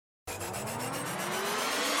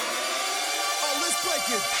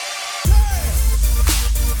wicked.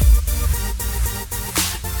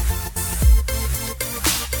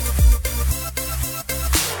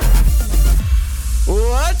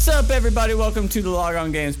 What's up, everybody? Welcome to the Log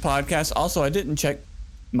On Games podcast. Also, I didn't check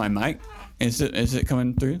my mic. Is it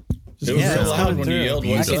coming through? It was real loud when you yelled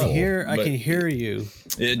what's up. I can hear you.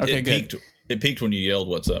 It peaked when you yelled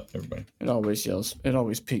what's up, everybody. It always yells. It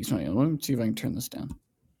always peaks when I yell. Let me see if I can turn this down.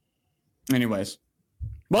 Anyways,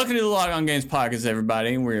 welcome to the Log On Games podcast,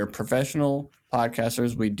 everybody. We're professional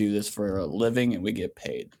podcasters. We do this for a living and we get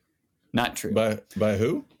paid. Not true. By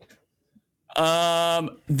who?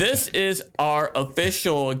 This is our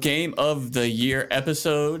official Game of the Year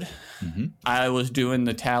episode. Mm-hmm. I was doing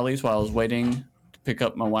the tallies while I was waiting to pick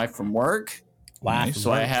up my wife from work. Wow. Nice.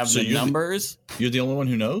 So I have the numbers. You're the only one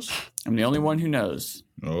who knows? I'm the only one who knows.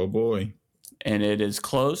 Oh, boy. And it is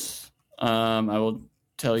close. I will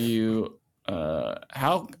tell you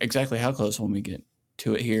how close when we get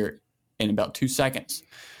to it here in about 2 seconds.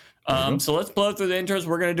 So let's blow through the intros.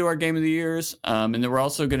 We're going to do our Game of the Years. And then we're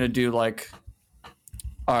also going to do like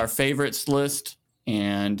our favorites list.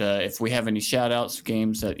 And if we have any shout outs,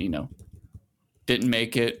 games that, didn't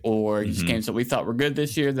make it, or just games that we thought were good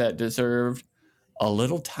this year that deserved a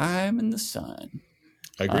little time in the sun.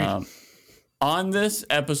 I agree. On this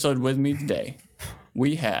episode with me today,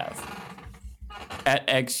 we have at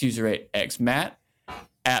XUser8X Matt,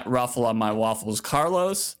 at Ruffle on My Waffles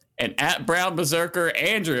Carlos, and at Brown Berserker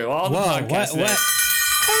Andrew. All the podcasts. What?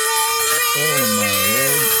 Oh my lord.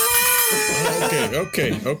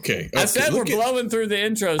 Okay. I said we're blowing through the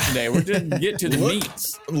intros today. We're going to get to the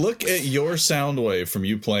meats. Look at your sound wave from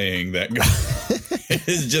you playing that.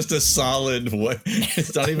 It's just a solid wave.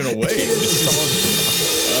 It's not even a wave.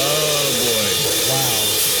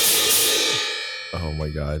 Oh boy! Wow! Oh my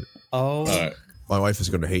god! Oh, my wife is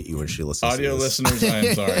going to hate you when she listens. Audio to this. listeners, I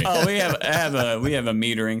am sorry. Oh, we have a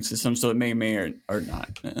metering system, so it may or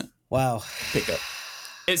not. Wow! Pick up.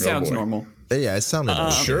 It sounds normal. Yeah, it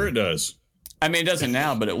sounded. Sure, it does. I mean, it doesn't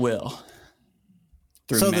now, but it will.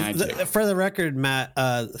 So for the record, Matt,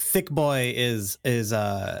 Thick Boy is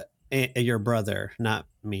your brother, not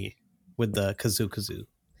me, with the kazoo.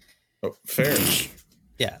 Oh, fair.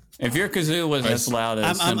 Yeah. If your kazoo was as loud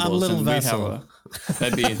as I'm a little vessel.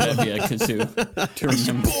 That'd be a kazoo to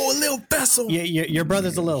remember. Oh, a little vessel. Yeah, your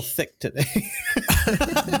brother's a little thick today.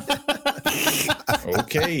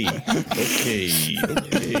 Okay.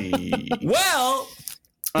 Well,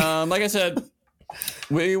 like I said,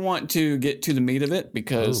 we want to get to the meat of it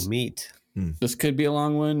because meat. This could be a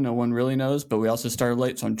long one. No one really knows, but we also started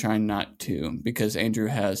late, so I'm trying not to because Andrew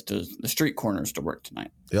has the street corners to work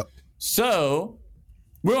tonight. Yep. So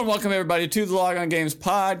we want to welcome everybody to the Log On Games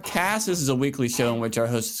podcast. This is a weekly show in which our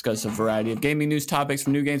hosts discuss a variety of gaming news topics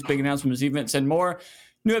from new games, big announcements, events, and more.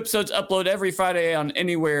 New episodes upload every Friday on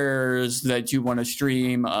anywheres that you want to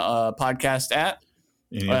stream a podcast at.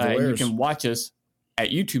 You can watch us at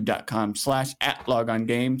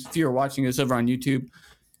youtube.com/@logongames. If you're watching us over on YouTube,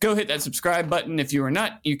 go hit that subscribe button. If you are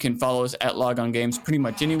not, you can follow us at Log On Games pretty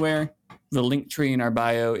much anywhere. The link tree in our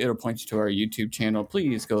bio, it'll point you to our YouTube channel.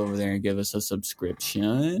 Please go over there and give us a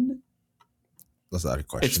subscription. That's not a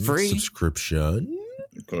question. It's free. Subscription.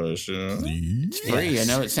 It's free. I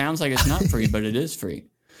know it sounds like it's not free, but it is free.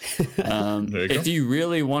 If you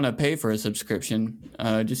really want to pay for a subscription,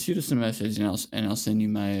 just shoot us a message and I'll send you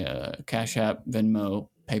my Cash App, Venmo,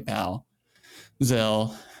 PayPal,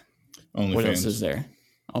 Zelle. What else is there?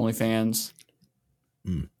 OnlyFans.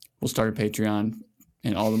 We'll start a Patreon,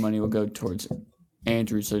 and all the money will go towards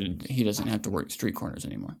Andrew so he doesn't have to work street corners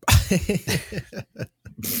anymore.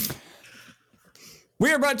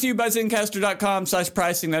 We are brought to you by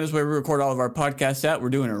Zencastr.com/pricing. That is where we record all of our podcasts at. We're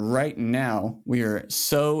doing it right now. We are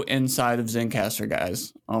so inside of Zencastr,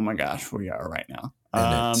 guys. Oh my gosh, we are right now.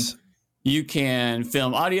 You can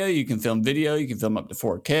film audio, you can film video, you can film up to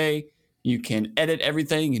 4K. You can edit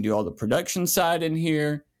everything. You can do all the production side in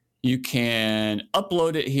here. You can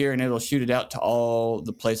upload it here, and it'll shoot it out to all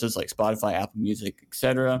the places like Spotify, Apple Music,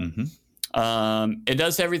 etc. It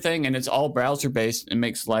does everything, and it's all browser-based. It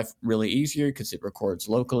makes life really easier because it records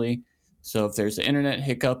locally. So if there's an internet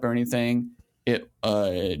hiccup or anything, it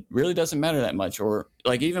really doesn't matter that much. Or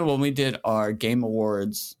like even when we did our Game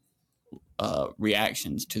Awards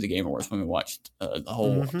reactions to the Game Awards, when we watched the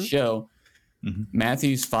whole show,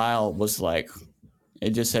 Matthew's file was like,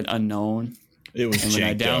 it just said unknown. It was. And when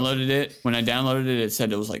I downloaded it, it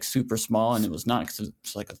said it was like super small, and it was not because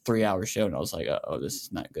it's like a 3-hour show, and I was like, oh, this is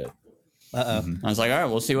not good. I was like, all right,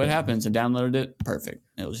 we'll see what happens. I downloaded it. Perfect.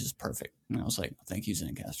 It was just perfect. And I was like, thank you,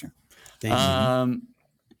 Zencastr.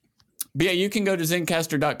 But yeah, you can go to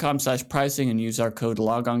Zencaster.com/pricing and use our code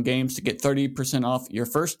LOGONGAMES to get 30% off your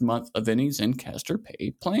first month of any Zencaster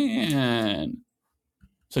pay plan.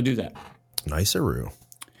 So do that. Nice-a-roo.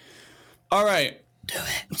 All right. Do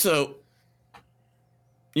it. So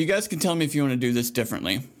you guys can tell me if you want to do this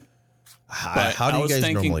differently. How do you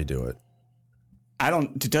guys normally do it?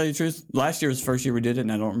 To tell you the truth, last year was the first year we did it,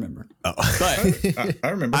 and I don't remember. Oh. But I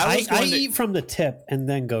remember. I eat from the tip and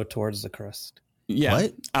then go towards the crust. Yeah,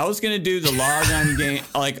 What? I was gonna do the log on game,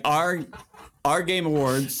 like our game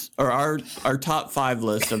awards or our top 5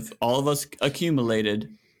 list of all of us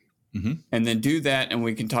accumulated, and then do that, and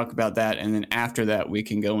we can talk about that, and then after that we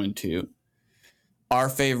can go into our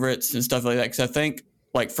favorites and stuff like that. Because I think,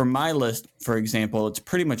 like for my list, for example, it's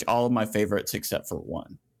pretty much all of my favorites except for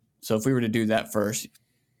one. So if we were to do that first,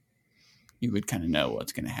 you would kind of know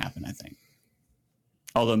what's going to happen, I think.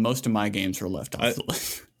 Although most of my games were left off the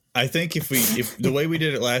list. I think if the way we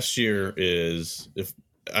did it last year is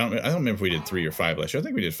I don't remember if we did 3 or 5 last year. I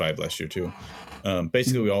think we did 5 last year too.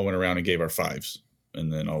 Basically, we all went around and gave our 5s,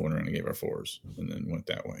 and then all went around and gave our 4s, and then went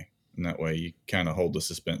that way. And that way, you kind of hold the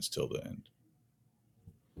suspense till the end.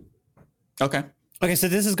 Okay, so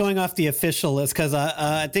this is going off the official list because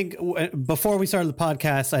I think before we started the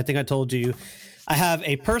podcast, I think I told you I have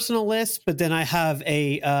a personal list, but then I have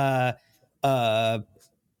a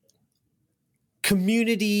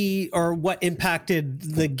community or what impacted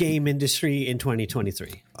the game industry in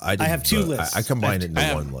 2023. I have 2 lists. I combined it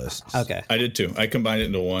into one list. Okay. I did too. I combined it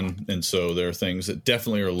into one, and so there are things that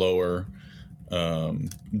definitely are lower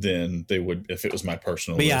than they would if it was my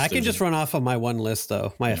personal But list. yeah, I can just run off of my one list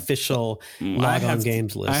though. My official Log On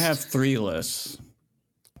Games list. I have 3 lists.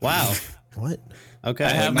 Wow. What? Okay. I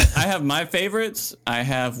have my favorites. I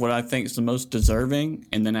have what I think is the most deserving,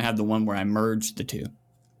 and then I have the one where I merged the 2.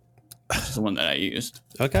 Which is the one that I used.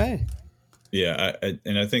 Okay. Yeah,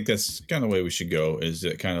 I think that's kind of the way we should go. Is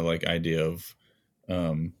that kind of like idea of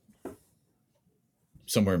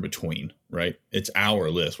somewhere in between, right? It's our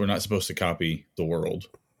list. We're not supposed to copy the world.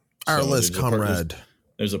 Our list, comrade.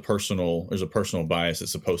 There's a personal bias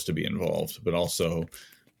that's supposed to be involved, but also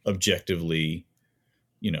objectively,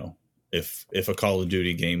 if a Call of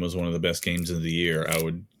Duty game was one of the best games of the year,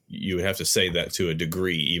 you would have to say that to a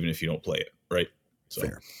degree, even if you don't play it, right? So,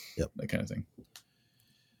 fair. Yep. That kind of thing.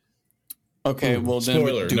 Okay, well then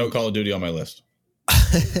spoiler, no Call of Duty on my list.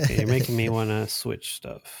 Okay, you're making me want to switch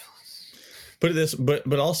stuff.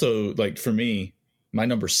 But also, like, for me, my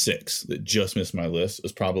number 6 that just missed my list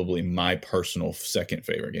is probably my personal second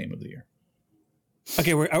favorite game of the year.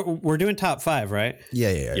 Okay, we're doing top 5, right?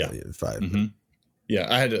 Yeah. 5. Mm-hmm. Yeah,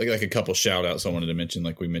 I had like a couple shout outs I wanted to mention,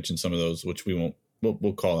 like we mentioned some of those, which we'll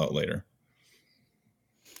call out later.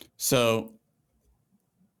 So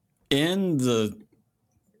in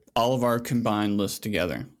all of our combined lists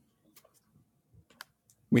together,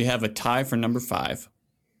 we have a tie for number 5.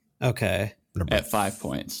 Okay. At 5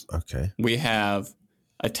 points. Okay. We have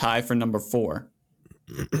a tie for number 4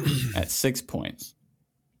 at 6 points.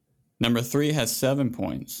 Number 3 has 7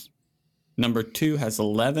 points. Number 2 has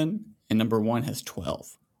 11, and number 1 has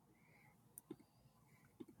 12.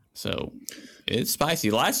 So it's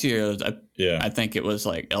spicy. Last year, I think it was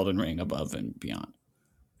like Elden Ring above and beyond.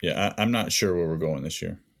 Yeah, I'm not sure where we're going this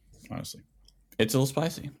year, honestly. It's a little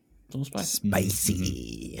spicy.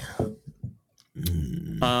 Spicy.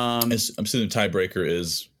 Mm-hmm. I'm assuming the tiebreaker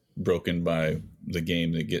is broken by the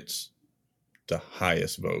game that gets the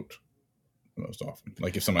highest vote most often.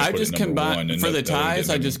 Like if somebody put it number 1 and for the ties,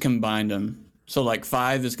 I just combined them. So like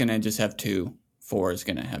 5 is going to just have 2, 4 is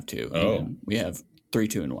going to have 2. And we have 3,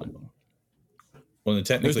 2, and 1. Well, then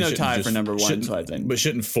technically there's no tie for number 1, so I think. But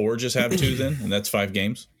shouldn't 4 just have 2 then, and that's 5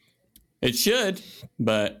 games? It should,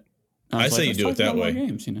 but I say you do it that way.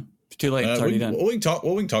 Games, It's too late. It's already done. We can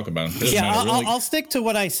talk about them. Yeah, I'll stick to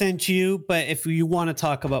what I sent you, but if you want to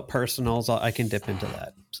talk about personals, I can dip into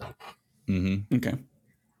that. So. Mm-hmm. Okay.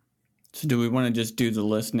 So do we want to just do the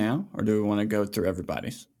list now, or do we want to go through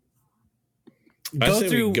everybody's? Go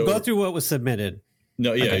through what was submitted.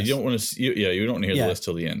 No, yeah, Okay. You don't want to. You don't want to hear the list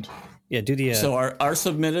till the end. Yeah, do the. So our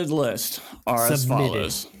submitted list are as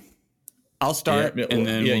follows. I'll start, and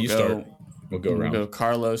then we'll go. Start. We'll go around. We'll go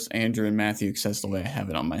Carlos, Andrew, and Matthew, because that's the way I have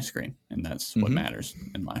it on my screen, and that's what matters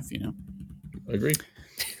in life, I agree.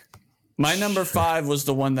 My number 5 was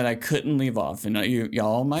the one that I couldn't leave off, and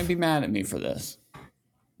y'all might be mad at me for this,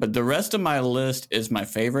 but the rest of my list is my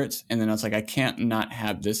favorites, and then I was like, I can't not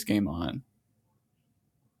have this game on.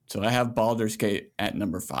 So I have Baldur's Gate at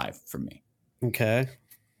number 5 for me. Okay.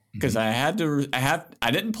 Because I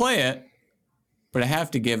didn't play it, but I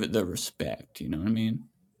have to give it the respect. You know what I mean?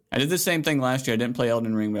 I did the same thing last year. I didn't play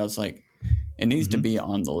Elden Ring, but I was like, It needs to be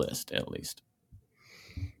on the list at least.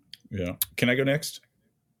 Yeah. Can I go next?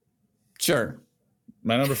 Sure.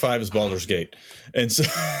 My number 5 is Baldur's Gate. And so,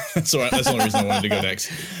 that's the only reason I wanted to go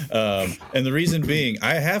next. And the reason being,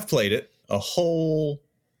 I have played it a whole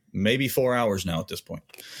maybe 4 hours now at this point.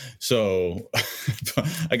 So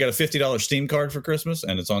I got a $50 Steam card for Christmas,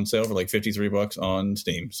 and it's on sale for like $53 on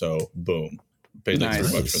Steam. So boom, paid like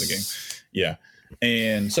 $3 for the game. Yeah.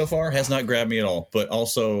 And so far has not grabbed me at all, but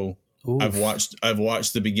also Oof. I've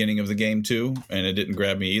watched the beginning of the game too, and it didn't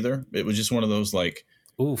grab me either. It was just one of those like,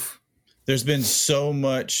 oof. There's been so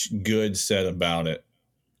much good said about it.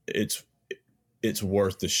 It's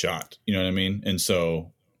worth the shot. You know what I mean? And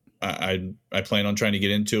so I plan on trying to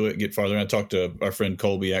get into it, get farther. I talked to our friend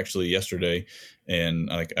Colby actually yesterday, and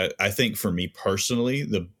like I think for me personally,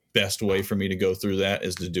 the best way for me to go through that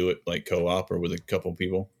is to do it like co-op or with a couple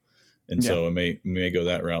people. And so I may go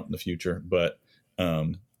that route in the future. But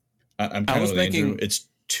I'm kind of with Andrew.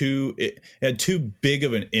 It had too big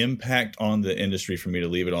of an impact on the industry for me to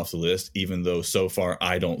leave it off the list, even though so far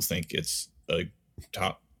I don't think it's a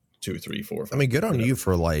top 2, 3, 4, 5. I mean, good on you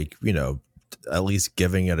for like, at least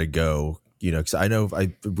giving it a go, because I know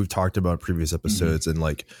we've talked about previous episodes and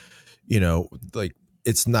like, like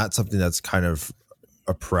it's not something that's kind of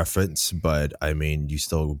a preference, but I mean, you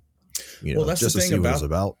still, that's just the to thing see what it's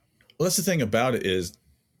about. Well, that's the thing about it is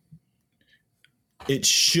it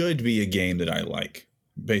should be a game that I like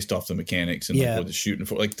based off the mechanics and like what the shooting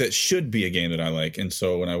for. Like that should be a game that I like. And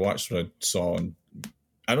so when I watched what I saw, and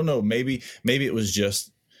I don't know, maybe it was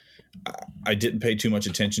just I didn't pay too much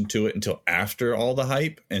attention to it until after all the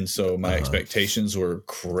hype, and so my expectations were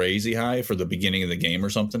crazy high for the beginning of the game or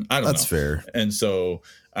something. I don't know. That's fair. And so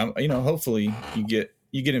hopefully you get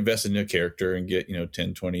invested in a character and get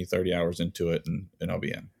 10, 20, 30 hours into it, and I'll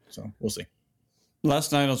be in. So we'll see.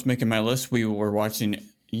 Last night I was making my list. We were watching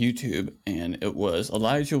YouTube, and it was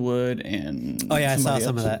Elijah Wood and I saw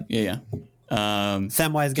some of that. Yeah.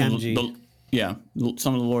 Samwise Gamgee.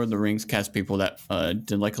 Some of the Lord of the Rings cast people that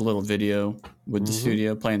did like a little video with the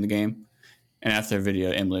studio playing the game. And after the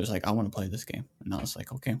video, Emily was like, I want to play this game. And I was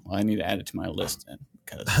like, okay, well, I need to add it to my list then,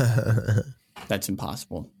 because that's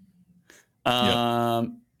impossible.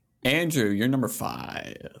 Andrew, you're number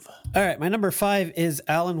 5. All right, my number 5 is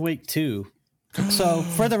Alan Wake 2. So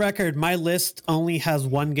for the record, my list only has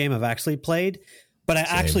one game I've actually played, but I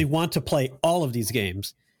actually want to play all of these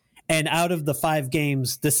games. And out of the 5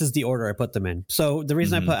 games, this is the order I put them in. So the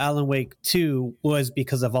reason I put Alan Wake 2 was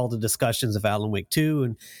because of all the discussions of Alan Wake 2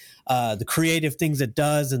 and the creative things it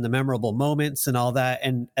does and the memorable moments and all that.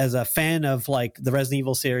 And as a fan of like the Resident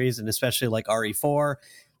Evil series and especially like RE4,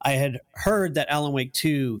 I had heard that Alan Wake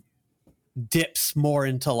 2 dips more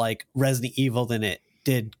into like Resident Evil than it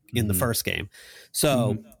did in the first game.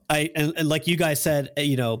 So and like you guys said,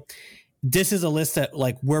 this is a list that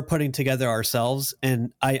like we're putting together ourselves,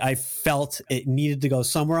 and I felt it needed to go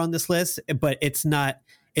somewhere on this list, but it's not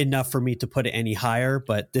enough for me to put it any higher.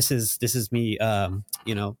 But this is me, giving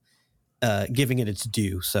it its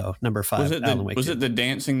due. So number 5, was it the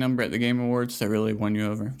dancing number at the Game Awards that really won you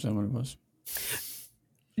over? Is that what it was?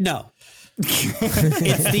 No.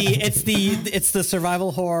 it's the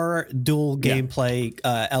survival horror dual gameplay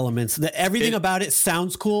elements. Everything about it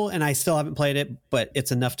sounds cool, and I still haven't played it, but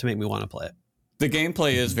it's enough to make me want to play it. The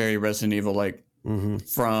gameplay is very Resident Evil, like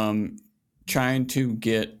from trying to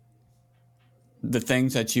get the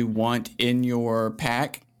things that you want in your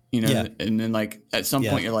pack, and then like at some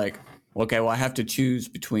point you're like, okay, well I have to choose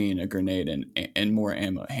between a grenade and more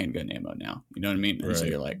ammo, handgun ammo now. You know what I mean? And so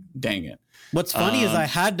you're like, dang it. What's funny is I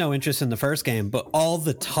had no interest in the first game, but all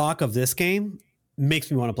the talk of this game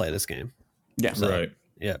makes me want to play this game. Yeah. So, right.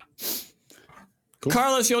 Yeah. Cool.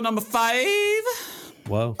 Carlos, you're number 5.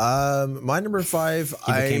 Whoa. My number 5.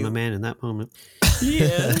 He became a man in that moment.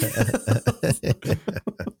 Yeah.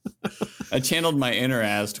 I channeled my inner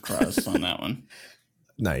Aztecross on that one.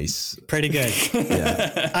 Nice. Pretty good.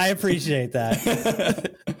 Yeah. I appreciate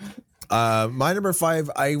that. My number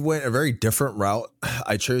 5, I went a very different route.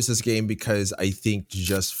 I chose this game because I think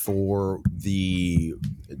just for the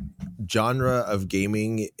genre of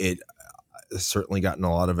gaming, it has certainly gotten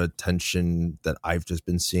a lot of attention that I've just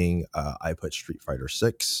been seeing. I put Street Fighter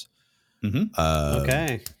 6.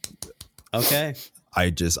 Okay.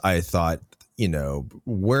 I thought,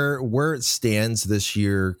 where it stands this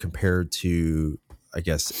year compared to, I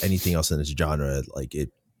guess, anything else in this genre, like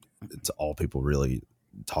it's all people really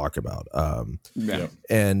talk about.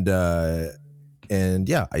 And I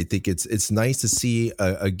think it's nice to see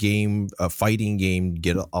a fighting game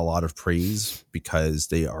get a lot of praise, because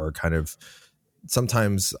they are kind of,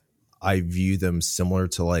 sometimes I view them similar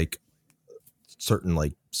to like certain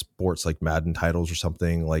like sports like Madden titles or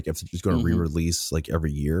something, like if it's going to re-release like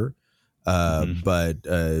every year. But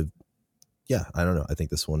yeah, I don't know. I think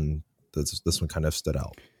this one kind of stood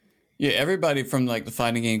out. Yeah, everybody from like the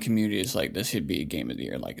fighting game community is like, this should be a game of the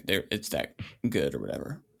year. Like it's that good or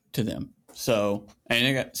whatever to them. So,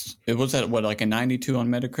 and it was at what, like a 92 on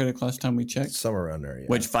Metacritic last time we checked, Somewhere around there. Yeah.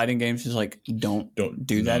 which fighting games is like don't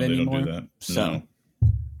do that anymore. Don't do that. So,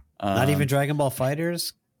 not even Dragon Ball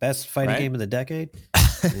Fighters, best fighting game of the decade.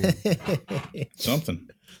 Something.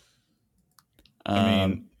 I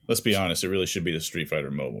mean, let's be honest. It really should be the Street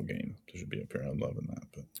Fighter mobile game. There should be a pair. I'm loving that.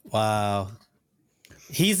 But Wow,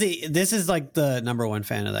 this is like the number one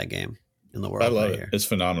fan of that game in the world. I love right it. here. It's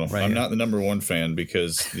phenomenal. Right I'm here. not the number one fan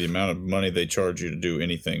because the amount of money they charge you to do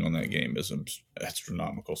anything on that game is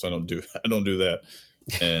astronomical. So I don't do that.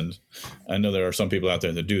 And I know there are some people out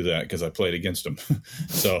there that do that because I played against them.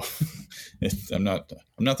 So I'm not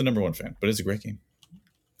the number one fan, but it's a great game.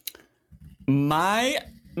 my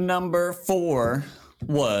number 4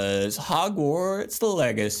 was Hogwarts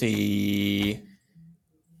Legacy.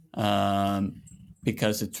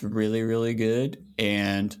 Because it's really, really good.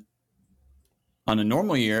 And on a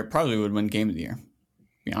normal year, it probably would win Game of the Year,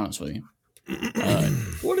 to be honest with you.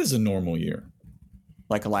 What is a normal year?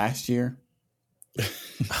 Like last year.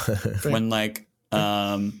 When like,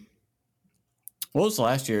 what was the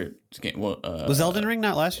last year? Was Elden Ring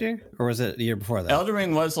not last year, or was it the year before that? Elden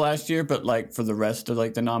Ring was last year, but like for the rest of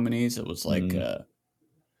like the nominees, it was like the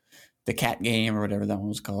cat game or whatever that one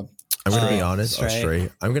was called. I'm going to be honest.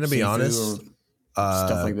 Stray. I'm going to be Sifu honest. or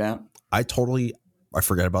stuff like that. I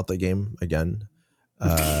forgot about the game again.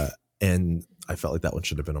 And I felt like that one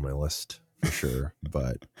should have been on my list for sure,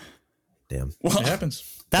 but damn. It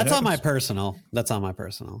happens. That's on my personal.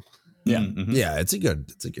 Yeah. Mm-hmm. Yeah, it's a good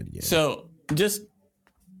game. So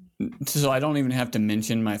I don't even have to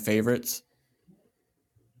mention my favorites.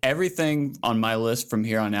 Everything on my list from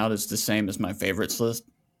here on out is the same as my favorites list.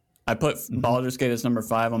 I put Baldur's Gate as number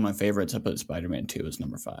 5 on my favorites. I put Spider-Man 2 as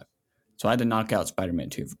number 5. So I had to knock out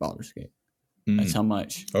Spider-Man 2 for Baldur's Gate. That's how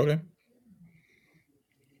much. Okay.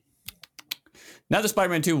 Not that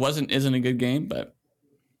Spider-Man 2 isn't a good game, but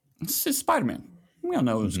it's just Spider-Man. We all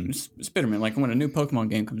know it's Spider-Man. Like when a new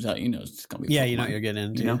Pokemon game comes out, you know it's going to be Yeah, Pokemon, you know what you're getting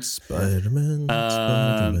into. you know? Spider-Man.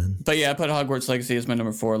 Spider-Man. But yeah, I put Hogwarts Legacy as my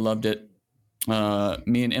number 4. Loved it.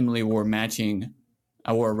 Me and Emily wore matching.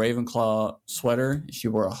 I wore a Ravenclaw sweater. She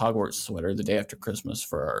wore a Hogwarts sweater the day after Christmas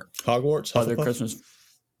for our Hogwarts? other Hufflepuff? Christmas.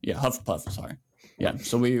 Yeah, Hufflepuff. Sorry. Yeah,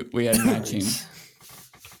 so we had matching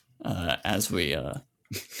as we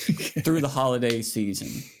through the holiday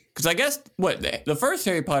season. Because I guess the first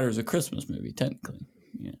Harry Potter is a Christmas movie technically.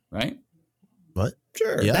 Yeah, right. What?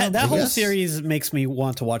 Sure. Yeah, That I whole guess. series makes me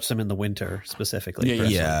want to watch them in the winter specifically.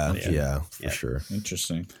 Yeah, Yeah, for sure.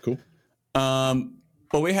 Interesting. Cool.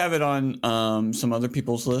 But we have it on some other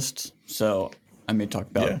people's lists, so I may talk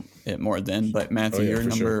about it more then. But Matthew, you're for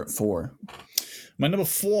number 4. My number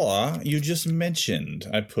 4, you just mentioned.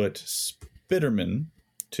 I put Spider-Man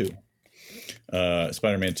 2.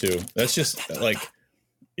 Spider-Man 2. That's just like,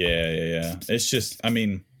 yeah. It's just, I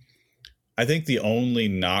mean, I think the only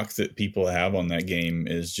knock that people have on that game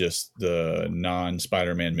is just the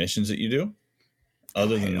non-Spider-Man missions that you do.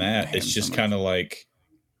 Other than that, it's just kind of like,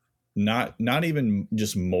 not even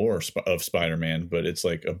just more of Spider-Man, but it's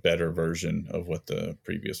like a better version of what the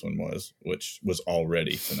previous one was, which was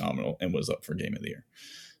already phenomenal and was up for Game of the Year.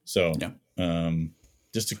 So,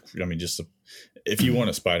 if you want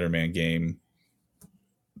a Spider-Man game,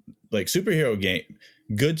 like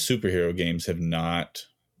good superhero games have not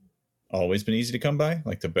always been easy to come by.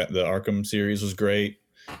 Like the Arkham series was great.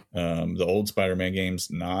 The old Spider-Man games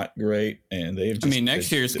not great, and they've. Next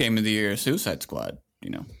year's Game of the Year is Suicide Squad. You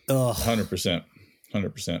know, 100%.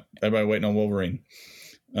 Everybody waiting on Wolverine.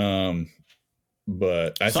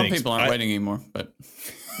 But some people aren't waiting anymore. But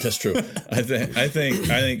that's true. I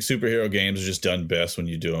think superhero games are just done best when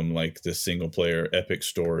you do them like the single player epic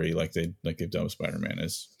story, like they've done with Spider-Man.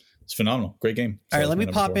 It's phenomenal. Great game. All right, let me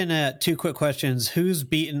pop in 2 quick questions. Who's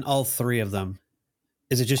beaten all 3 of them?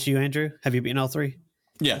 Is it just you, Andrew? Have you beaten all 3?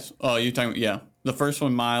 yes. Oh, you're talking. Yeah, the first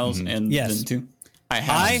one, Miles, and Yes. then 2.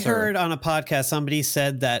 I heard on a podcast somebody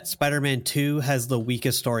said that Spider-Man 2 has the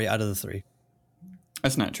weakest story out of the 3.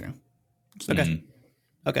 That's not true. Okay.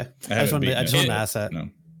 Okay. I just wanted to ask that. No.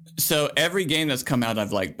 So every game that's come out,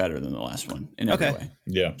 I've liked better than the last one in every way.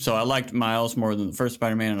 Yeah. So I liked Miles more than the first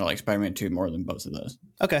Spider-Man, and I like Spider-Man 2 more than both of those.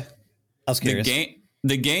 Okay. I was curious.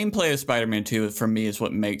 The gameplay of Spider-Man 2 for me is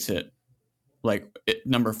what makes it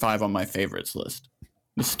number 5 on my favorites list.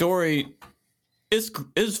 The story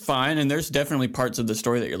is fine, and there's definitely parts of the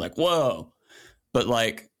story that you're like, whoa. But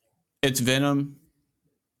like it's Venom.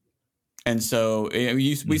 And so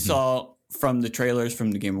we saw from the trailers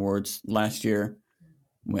from the Game Awards last year,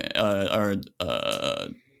 what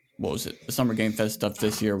was it? The Summer Game Fest stuff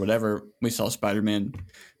this year, whatever. We saw Spider-Man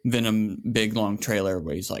Venom big long trailer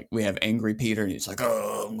where he's like, we have Angry Peter, and he's like,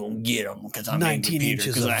 oh, I'm gonna get him because I'm 19 Angry Peter inches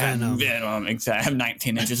because of I have venom. Venom. Exactly, I have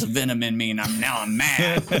 19 inches of venom in me, and I'm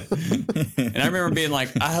mad. And I remember being like,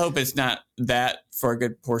 I hope it's not that for a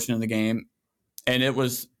good portion of the game, and it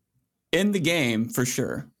was in the game for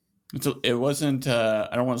sure. It wasn't.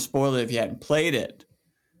 I don't want to spoil it if you hadn't played it,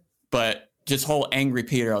 but just whole Angry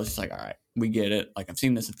Peter, I was just like, all right, we get it. Like I've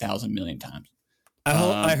seen this 1,000 million times.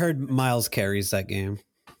 I heard Miles carries that game.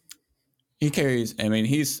 He carries. I mean,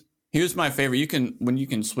 he was my favorite. When you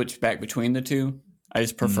can switch back between the two. I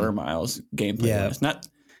just prefer Miles gameplay. Yeah. It's not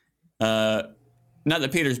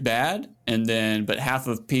that Peter's bad, but half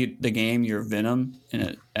of the game you're Venom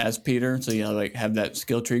as Peter, so you like have that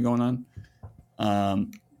skill tree going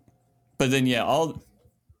on. But then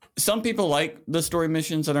some people like the story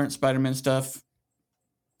missions that aren't Spider-Man stuff.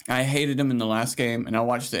 I hated him in the last game, and I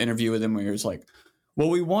watched the interview with him where he was like, well,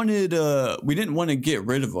 we didn't want to get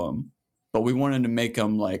rid of them, but we wanted to make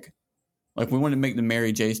them like we wanted to make the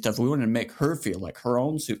Mary J stuff. We wanted to make her feel like her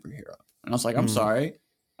own superhero. And I was like, I'm sorry.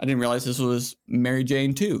 I didn't realize this was Mary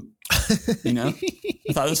Jane 2. You know?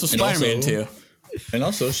 I thought this was Spider-Man 2. And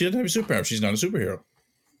also, she doesn't have a superpower. She's not a superhero.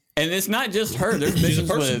 And it's not just her. There's missions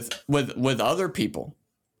with other people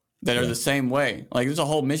that are the same way. Like there's a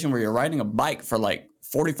whole mission where you're riding a bike for like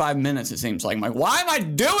 45 minutes, it seems like. I'm like, why am I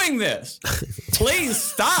doing this? Please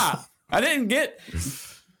stop. I didn't get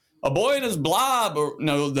A Boy and His Blob or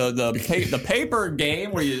the paper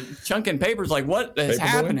game where you chunking papers. Like, what is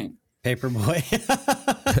happening? Paperboy.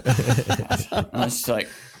 I was just like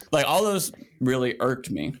all those really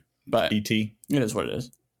irked me. But E.T. It is what it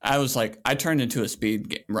is. I was like, I turned into a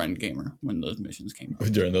speed run gamer when those missions came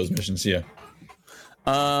out. During those missions, yeah.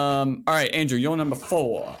 All right, Andrew, you're number 4.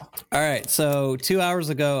 All right, so 2 hours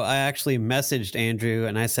ago, I actually messaged Andrew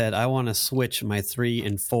and I said I want to switch my 3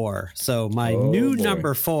 and 4. So my new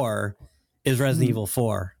number 4 is Resident Evil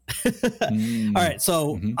 4. All right,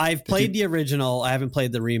 so I've played the original. I haven't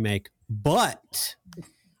played the remake, but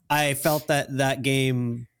I felt that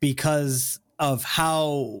game, because of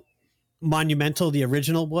how monumental the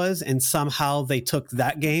original was, and somehow they took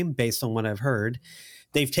that game, based on what I've heard,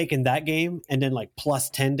 they've taken that game and then like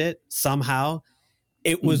plus 10'd it somehow.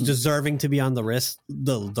 It was deserving to be on the list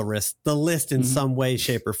in some way,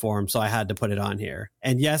 shape, or form. So I had to put it on here.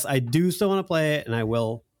 And yes, I do still want to play it, and I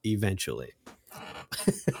will eventually.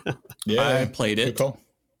 Yeah, I played it. Good call.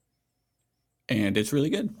 And it's really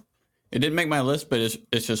good. It didn't make my list, but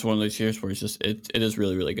it's just one of those years where it is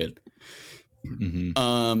really, really good. One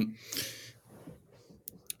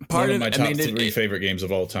of my top 3 favorite games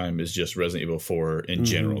of all time is just Resident Evil 4 in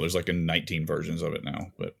general. There's like 19 versions of it now,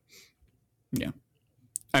 but yeah,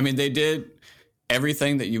 I mean, they did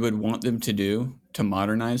everything that you would want them to do to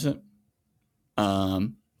modernize it.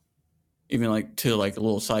 Even like to like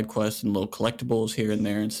little side quests and little collectibles here and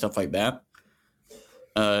there and stuff like that.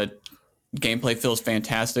 Gameplay feels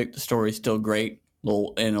fantastic. The story's still great, a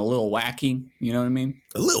little wacky. You know what I mean?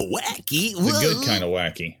 A little wacky. the good kind of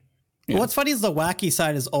wacky. Yeah. What's funny is the wacky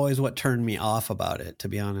side is always what turned me off about it, to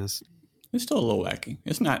be honest. It's still a little wacky.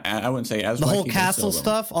 It's not. I wouldn't say as The wacky, whole but castle it's still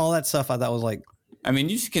stuff, all that stuff, I thought was like, I mean,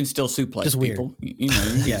 you can still suplex Just weird. people. You know,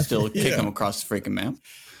 you Yeah. can still kick them across the freaking map.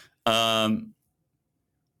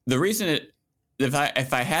 The reason if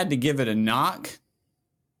I had to give it a knock,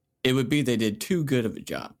 it would be they did too good of a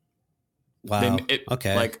job. wow.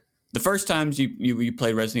 Okay. Like the first times you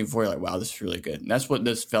played Resident Evil 4, you're like, wow, this is really good. And that's what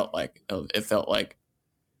this felt like. It felt like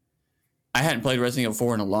I hadn't played Resident Evil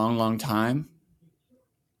 4 in a long, long time.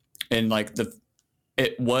 And like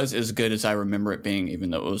it was as good as I remember it being,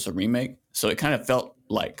 even though it was a remake. So it kind of felt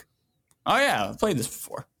like, oh yeah, I've played this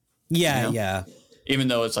before. Yeah, You know? yeah. Even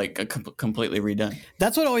though it's like completely redone.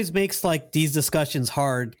 That's what always makes like these discussions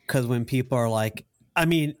hard, because when people are like, I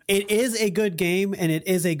mean, it is a good game and it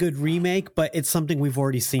is a good remake, but it's something we've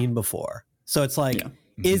already seen before. So it's like,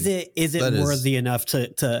 is it worthy enough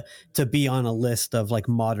to be on a list of like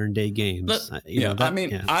modern day games?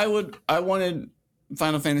 I wanted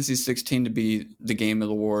Final Fantasy 16 to be the Game of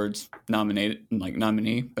the Awards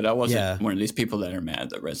nominee, but I wasn't one of these people that are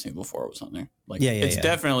mad that Resident Evil 4 was on there. Like, it's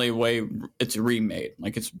definitely it's remade.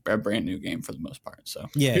 Like, it's a brand new game for the most part. So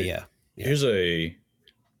Here's a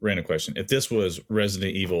random question: if this was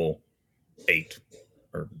Resident Evil 8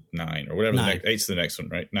 or 9 or whatever, 8's the next one,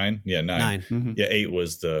 right? 9, yeah, 9. Mm-hmm. Yeah, 8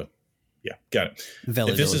 was got it.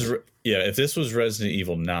 If this was Resident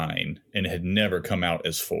Evil 9 and it had never come out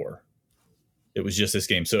as 4. it was just this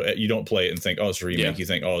game. So you don't play it and think, oh, it's a remake. Yeah. You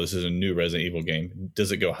think, oh, this is a new Resident Evil game.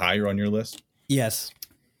 Does it go higher on your list? Yes.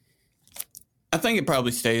 I think it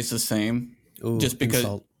probably stays the same. Ooh, just because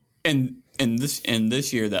insult. in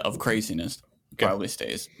this year that of craziness probably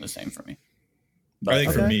stays the same for me. But I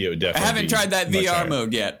think for me, it would I definitely haven't tried that much VR higher.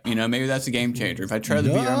 mode yet. You know, maybe that's a game changer. If I try the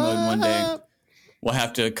VR mode one day, we'll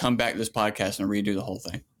have to come back to this podcast and redo the whole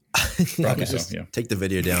thing. Probably Okay. so, yeah. Take the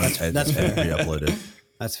video down and that's fair. re-upload it.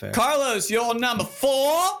 That's fair. Carlos, you're number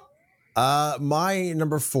 4. My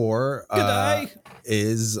number 4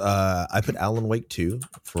 is I put Alan Wake 2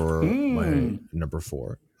 for my number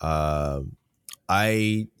 4.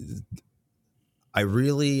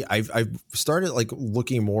 I've started like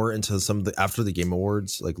looking more into some of the after the Game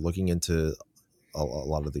Awards, like looking into a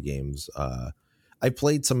lot of the games. I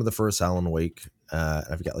played some of the first Alan Wake.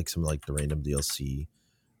 I've got like some like the random DLC.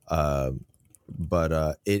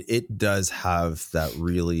 But it does have that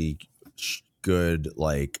really good,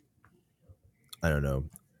 like, I don't know,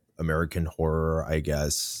 American horror, I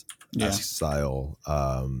guess, style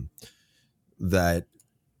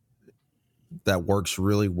that works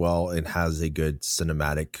really well and has a good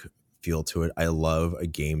cinematic feel to it. I love a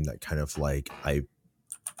game that kind of like I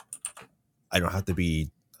don't have to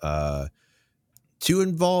be too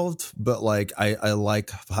involved, but like I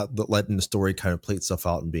like letting the story kind of play itself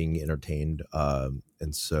out and being entertained.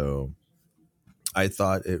 And so I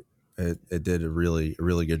thought it did a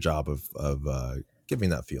really good job of giving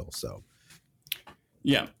that feel. So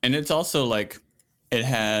Yeah, and it's also like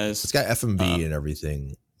it's got FMV and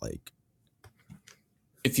everything. Like,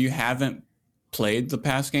 if you haven't played the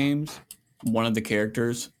past games, one of the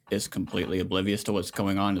characters is completely oblivious to what's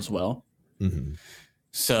going on as well. mm-hmm.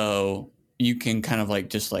 So you can kind of like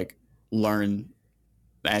just like learn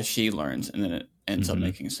as she learns, and then it ends up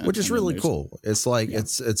making sense. Which is And then really there's- cool. It's like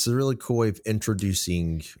it's a really cool way of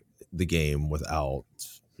introducing the game without,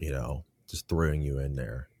 just throwing you in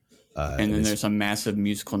there. And then there's a massive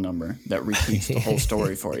musical number that repeats the whole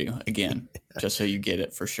story for you again, just so you get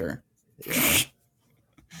it for sure.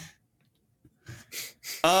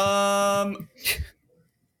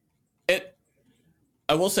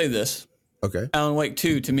 I will say this. okay. Alan Wake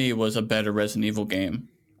 2 to me was a better Resident Evil game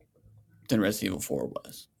than Resident Evil 4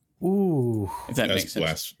 was. Ooh. If that makes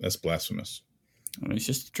sense. That's blasphemous. I mean, it's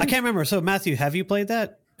just the I truth. can't remember. So, Matthew, have you played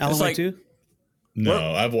that? Alan It's Wake like- 2? No,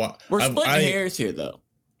 I've watched. We're splitting hairs here, though.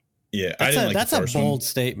 Yeah, I didn't like That's the a first bold one.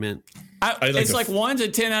 statement. It's like one's a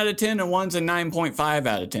 10 out of 10 and one's a 9.5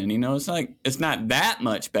 out of 10. You know, it's like it's not that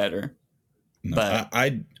much better. No, But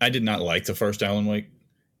I did not like the first Alan Wake,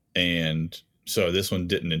 and so this one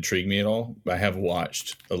didn't intrigue me at all. I have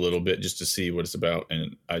watched a little bit just to see what it's about,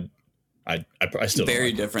 and I still don't very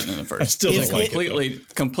like it. different than the first. I still Is don't like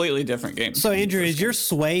it completely different game. So, Andrew, is your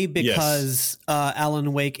sway because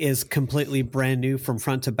Alan Wake is completely brand new from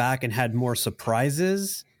front to back and had more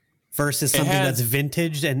surprises versus something had- that's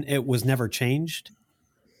vintage and it was never changed?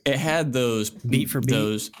 It had those Beat for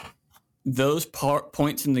beat? those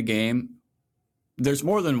points in the game. There's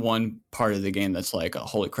more than one part of the game that's like a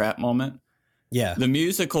holy crap moment. Yeah. The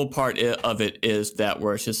musical part of it is that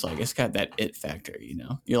where it's just like it's got that it factor, you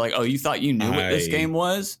know. You're like, oh, you thought you knew what this game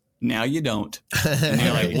was? Now you don't. And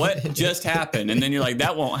you're like, what just happened? And then you're like,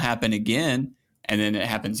 that won't happen again. And then it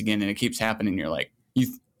happens again, and it keeps happening. You're like, you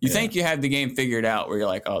think you have the game figured out, where you're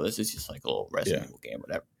like, oh, this is just like a little Resident Evil game,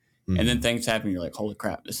 whatever. Mm-hmm. And then things happen. You're like, holy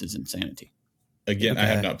crap, this is insanity. Again, I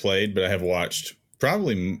have not played, but I have watched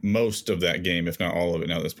probably most of that game, if not all of it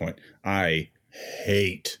now at this point. I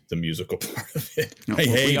hate the musical part of it. No, I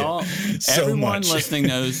hate it so everyone much. listening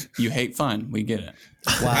knows you hate fun. We get it.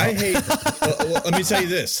 Wow. I hate. Well, let me tell you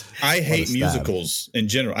this: I hate stab. musicals in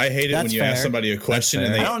general. I hate it That's when you fair. ask somebody a question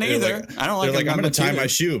and fair. they. I don't they're either. Like, I don't like They're like, it I'm going much to tie either. my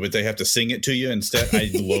shoe, but they have to sing it to you instead. I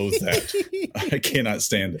loathe that. I cannot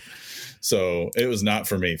stand it. So it was not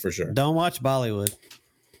for me, for sure. Don't watch Bollywood.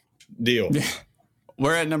 Deal.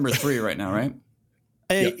 We're at number 3 right now, right?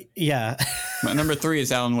 Yeah. My number 3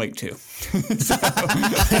 is Alan Wake 2.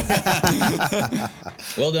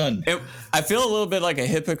 Well done. I feel a little bit like a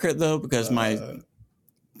hypocrite though, because my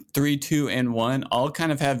 3, 2, and 1 all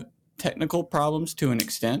kind of have technical problems to an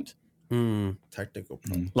extent. Technical.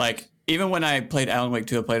 Like even when I played Alan Wake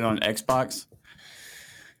 2, I played it on Xbox.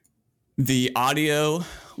 The audio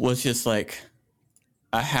was just like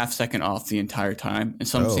a half second off the entire time. In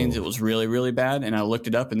some scenes, it was really, really bad. And I looked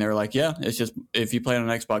it up, and they were like, "Yeah, it's just if you play it on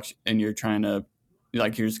Xbox and you're trying to,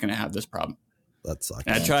 like, you're just going to have this problem." That sucks.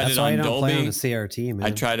 And I tried That's it why on you don't play on Dolby. the CRT, man.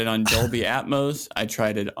 I tried it on Dolby Atmos. I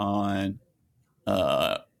tried it on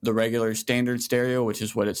the regular standard stereo, which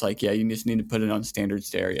is what it's like. Yeah, you just need to put it on standard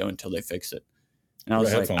stereo until they fix it. And I was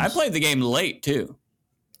like, headphones. I played the game late too.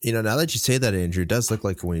 Now that you say that, Andrew, it does look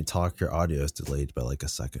like when you talk, your audio is delayed by like a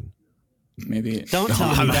second. Maybe Don't tell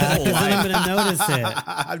me that, because then I'm going to notice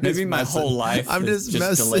it. Maybe my whole life is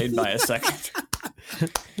just delayed by a second.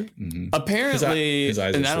 Apparently, his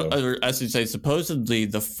eyes and are slow. I should say, supposedly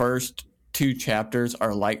the first 2 chapters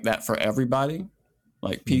are like that for everybody,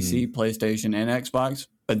 like PC, PlayStation, and Xbox.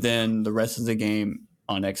 But then the rest of the game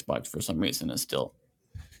on Xbox for some reason is still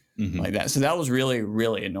like that. So that was really,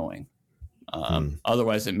 really annoying.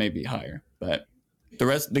 Otherwise, it may be higher, but the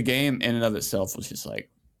rest of the game in and of itself was just like.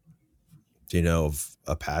 Do you know of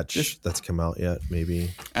a patch that's come out yet?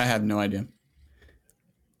 Maybe I have no idea.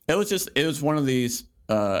 It was one of these.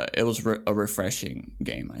 It was a refreshing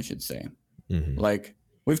game, I should say. Like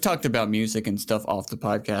we've talked about music and stuff off the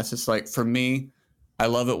podcast. It's like for me, I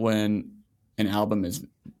love it when an album is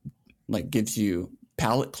like gives you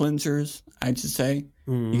palate cleansers. I should say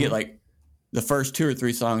you get like the first 2 or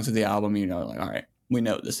 3 songs of the album. Like all right, we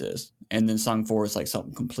know what this is, and then song 4 is like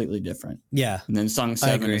something completely different. Yeah, and then song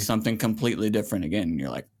 7 is something completely different again. And you're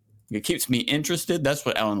like, it keeps me interested. That's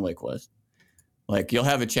what Alan Wake was. Like you'll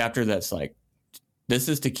have a chapter that's like, this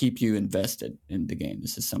is to keep you invested in the game.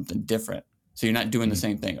 This is something different. So you're not doing the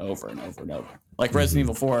same thing over and over and over. Like Resident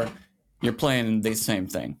Evil 4, you're playing the same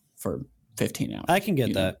thing for 15 hours. I can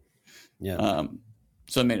get that. Yeah.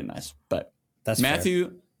 So it made it nice. But that's Matthew,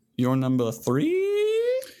 fair. Your number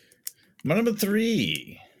 3? My number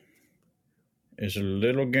 3 is a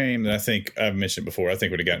little game that I think I've mentioned before. I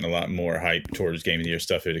think would have gotten a lot more hype towards Game of the Year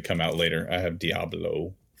stuff if it had come out later. I have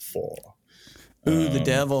Diablo 4. Ooh, the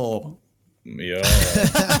devil. Yeah.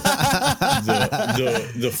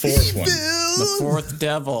 the fourth one. The fourth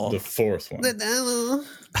devil. The fourth one. The devil.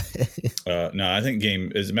 No, I think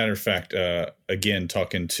game, as a matter of fact, again,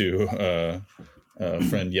 talking to a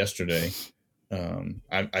friend yesterday,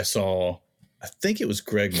 I saw, I think it was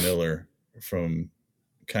Greg Miller from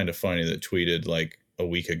Kind of Funny that tweeted like a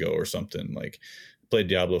week ago or something, like played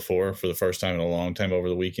Diablo 4 for the first time in a long time over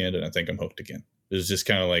the weekend, and I think I'm hooked again. It was just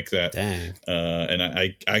kind of like that. Dang. And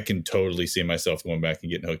I can totally see myself going back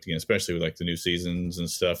and getting hooked again, especially with like the new seasons and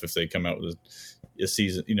stuff. If they come out with a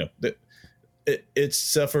season, it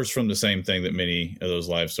suffers from the same thing that many of those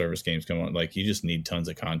live service games come on. Like you just need tons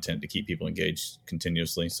of content to keep people engaged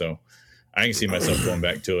continuously. So I can see myself going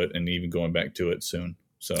back to it and even going back to it soon.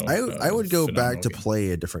 So I would go back to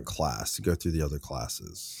play a different class, to go through the other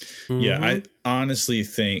classes. Yeah, I honestly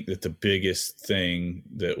think that the biggest thing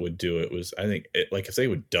that would do it was, I think like if they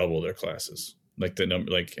would double their classes, like the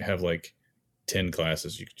number, like have like 10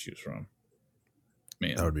 classes you could choose from.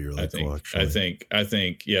 Man, that would be really cool. Actually, I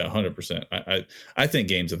think, yeah, 100%. I think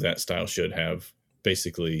games of that style should have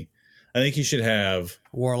basically. I think you should have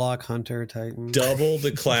Warlock, Hunter, Titan, double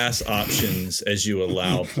the class options as you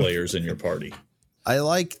allow players in your party. There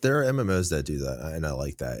are MMOs that do that, and I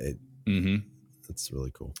like that. It's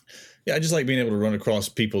really cool. Yeah, I just like being able to run across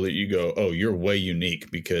people that you go, oh, you're way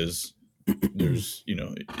unique because there's,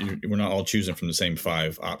 we're not all choosing from the same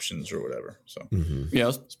 5 options or whatever. So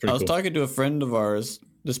yeah, I was talking to a friend of ours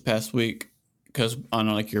this past week because on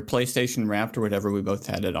like your PlayStation Wrapped or whatever, we both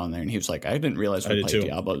had it on there, and he was like, I didn't realize we played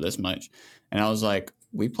Diablo this much, and I was like,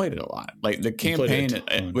 we played it a lot. Like the campaign,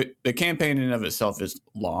 the campaign in and of itself is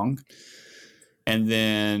long. And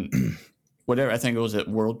then whatever, I think it was at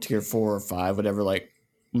World Tier 4 or 5, whatever, like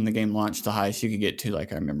when the game launched, the highest you could get to,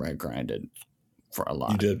 like I remember I grinded for a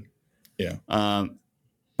lot. You did. Yeah.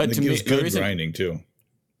 But to me, it was good grinding too.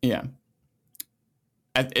 Yeah.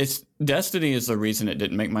 It's Destiny is the reason it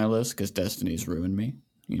didn't make my list, because Destiny's ruined me,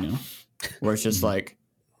 where it's just like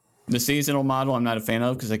the seasonal model I'm not a fan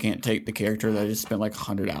of because I can't take the character that I just spent like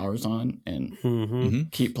 100 hours on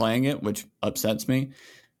and keep playing it, which upsets me.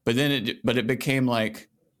 But then it became like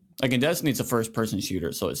in Destiny, it's a first person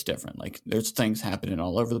shooter, so it's different. Like there's things happening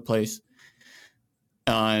all over the place.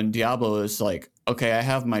 And Diablo is like, okay, I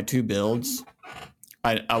have my 2 builds.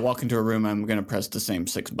 I walk into a room, I'm going to press the same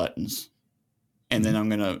 6 buttons. And then I'm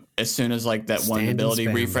going to, as soon as like that one ability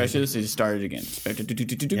refreshes, you start it again.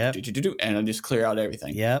 And I just clear out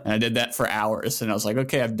everything. Yep. And I did that for hours. And I was like,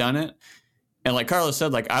 okay, I've done it. And like Carlos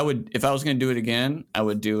said, like if I was going to do it again, I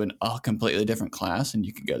would do a completely different class, and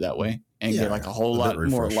you could go that way and get like a whole lot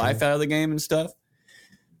more life out of the game and stuff.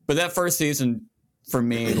 But that first season for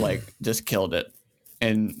me, like just killed it.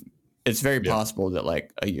 And it's very possible that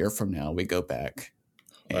like a year from now we go back.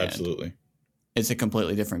 Absolutely. It's a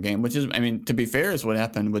completely different game, which is, I mean, to be fair, is what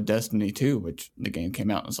happened with Destiny 2, which the game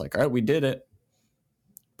came out and it's like, all right, we did it.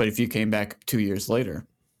 But if you came back 2 years later,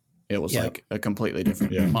 it was like a completely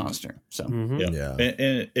different monster. So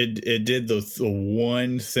And it did the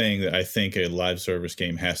one thing that I think a live service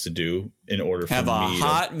game has to do in order for have me a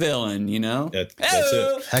hot villain, you know. That's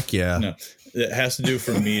it. Heck yeah. No, it has to do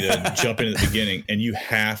for me to jump in at the beginning, and you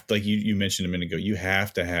have, like you mentioned a minute ago, you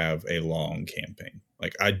have to have a long campaign.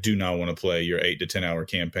 Like, I do not want to play your 8 to 10 hour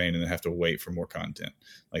campaign and then have to wait for more content.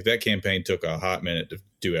 Like, that campaign took a hot minute to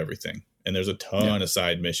do everything. And there's a ton of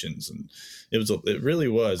side missions, and it really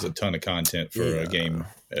was a ton of content for a game.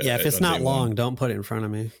 If it's not long, don't put it in front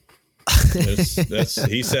of me.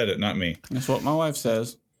 He said it, not me. That's what my wife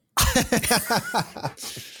says.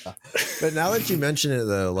 But now that you mention it,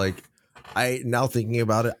 though, like, now thinking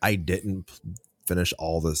about it, I didn't finish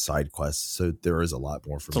all the side quests, so there is a lot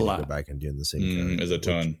more for me to go back and do in the same game. There's a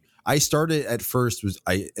ton. I started at first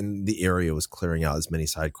in the area was clearing out as many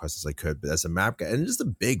side quests as I could, but as a map guy, and it's a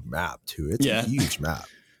big map too. It's a huge map.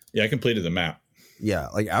 Yeah, I completed the map. Yeah,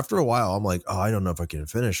 like after a while, I'm like, oh, I don't know if I can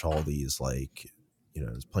finish all these. Like,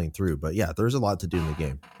 just playing through. But yeah, there's a lot to do in the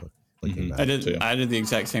game. I did the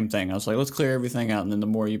exact same thing. I was like, let's clear everything out, and then the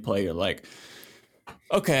more you play, you're like,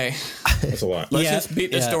 okay, that's a lot. Let's just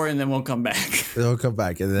beat the story, and then we'll come back. They'll come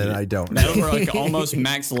back, and then I don't. Now we're like almost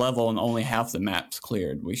max level, and only half the map's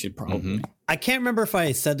cleared. We should probably. I can't remember if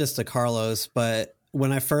I said this to Carlos, but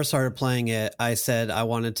when I first started playing it, I said I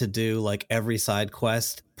wanted to do like every side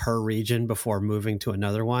quest per region before moving to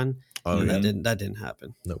another one. Oh, that didn't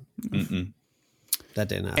happen. Nope. That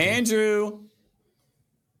didn't happen. Andrew,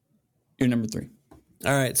 you're number 3.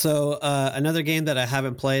 All right, so another game that I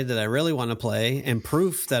haven't played that I really want to play, and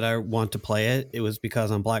proof that I want to play it was because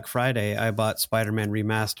on Black Friday I bought Spider-Man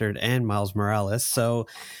Remastered and Miles Morales. So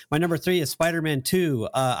my number 3 is Spider-Man 2.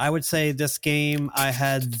 I would say this game I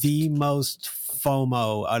had the most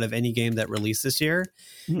FOMO out of any game that released this year.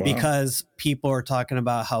 Wow. Because people are talking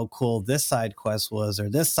about how cool this side quest was, or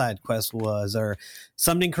this side quest was, or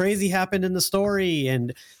something crazy happened in the story,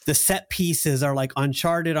 and the set pieces are like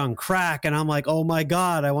Uncharted on crack, and I'm like, oh my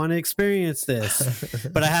god, I want to experience this.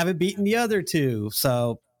 But I haven't beaten the other two.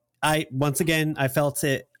 So I felt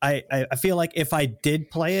it. I feel like if I did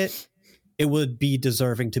play it, it would be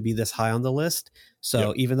deserving to be this high on the list.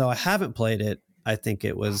 So even though I haven't played it, I think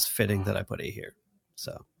it was fitting that I put it here.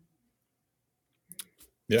 So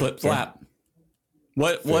flip flap.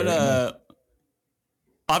 What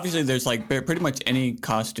obviously there's like pretty much any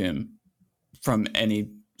costume from any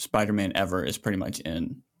Spider-Man ever is pretty much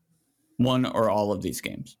in one or all of these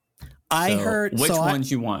games. I heard which ones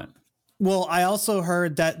you want. Well, I also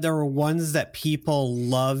heard that there were ones that people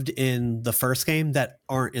loved in the first game that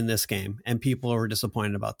aren't in this game, and people were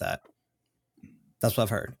disappointed about that. That's what I've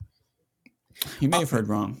heard. You may have heard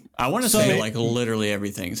wrong. I want to say like literally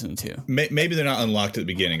everything's in 2. Maybe they're not unlocked at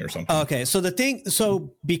the beginning or something. Okay,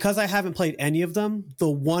 so because I haven't played any of them,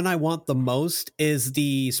 the one I want the most is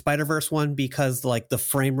the Spider-Verse one, because like the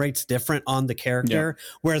frame rate's different on the character,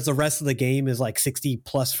 whereas the rest of the game is like 60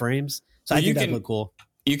 plus frames. So I think that look cool.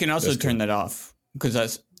 You can also turn that off, because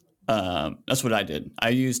that's what I did. I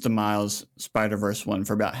used the Miles Spider-Verse one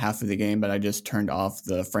for about half of the game, but I just turned off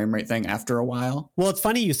the frame rate thing after a while. Well, it's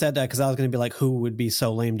funny you said that, because I was going to be like, who would be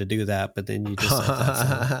so lame to do that? But then you just said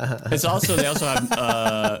that. So. They also have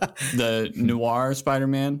the Noir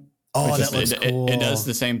Spider-Man. Oh, that looks cool. It does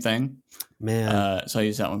the same thing. Man. So I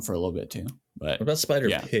used that one for a little bit too. But what about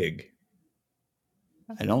Spider-Pig?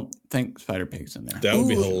 I don't think Spider-Pig's in there. That would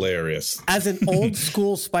be hilarious. As an old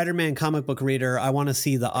school Spider-Man comic book reader, I want to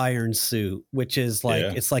see the Iron Suit, which is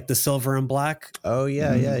like, it's like the silver and black. Oh,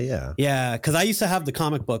 yeah. Yeah, because I used to have the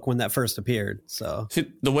comic book when that first appeared. So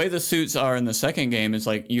see, the way the suits are in the second game is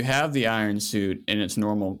like you have the Iron Suit in its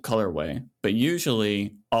normal colorway, but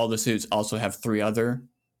usually all the suits also have 3 other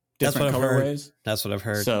different colorways. That's what I've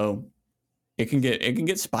heard. So it can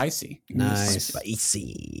get spicy. Nice.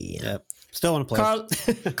 Spicy. Yep. Still want to play.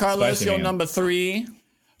 Carlos, your number 3.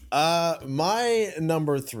 My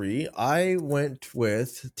number 3, I went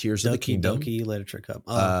with Tears of the Kingdom. Doki Literature Cup.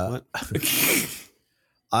 What?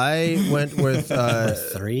 I went with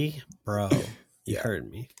 3, bro. You heard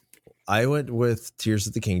me. I went with Tears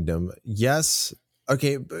of the Kingdom. Yes.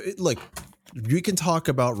 Okay. But look, we can talk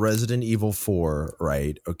about Resident Evil 4,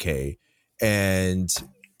 right? Okay. And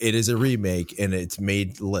it is a remake and it's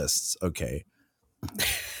made lists. Okay.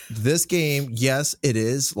 This game, yes, it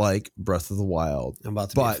is like Breath of the Wild. I'm about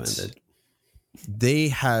to be offended. They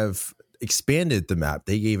have expanded the map.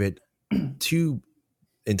 They gave it 2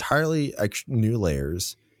 entirely new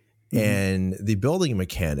layers, and the building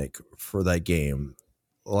mechanic for that game,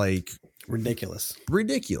 like ridiculous.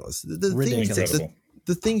 The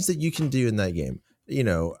things that you can do in that game.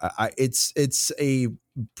 It's a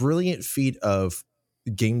brilliant feat of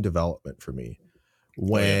game development for me.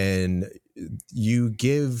 When you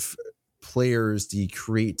give players the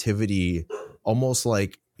creativity, almost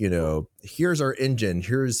like, here's our engine,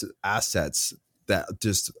 here's assets that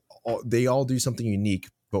just they all do something unique,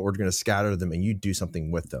 but we're going to scatter them and you do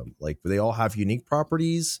something with them. Like they all have unique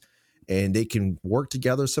properties and they can work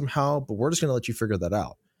together somehow, but we're just going to let you figure that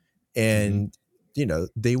out. And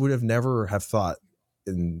they would have never have thought,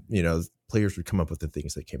 and players would come up with the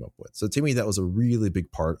things they came up with. So to me, that was a really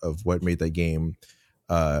big part of what made that game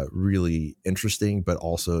really interesting, but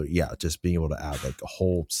also, just being able to add like a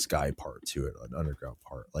whole sky part to it, an underground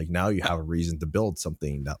part. Like now you have a reason to build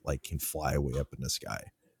something that like can fly way up in the sky.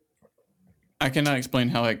 I cannot explain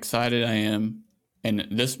how excited I am, and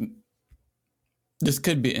this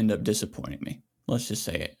could end up disappointing me. Let's just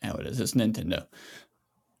say it how it is. It's Nintendo.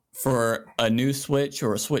 For a new Switch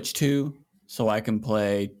or a Switch 2, so I can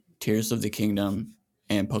play Tears of the Kingdom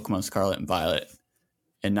and Pokemon Scarlet and Violet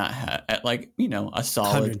and not have at a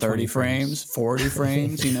solid 30 frames, 40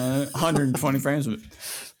 frames, 120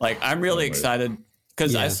 frames. Like I'm really excited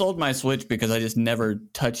because I sold my Switch because I just never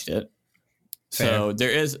touched it. Fair. So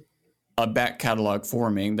there is a back catalog for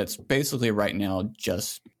me that's basically right now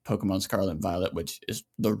just Pokemon Scarlet and Violet, which is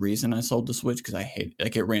the reason I sold the Switch because I hate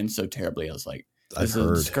it ran so terribly. I was like, this is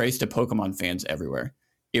a disgrace to Pokemon fans everywhere.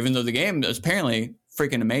 Even though the game is apparently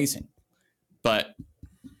freaking amazing. But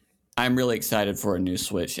I'm really excited for a new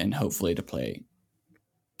Switch and hopefully to play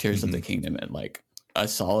Tears of the Kingdom at like a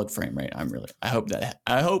solid frame rate.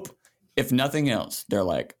 I hope if nothing else, they're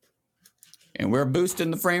like, and we're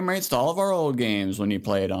boosting the frame rates to all of our old games when you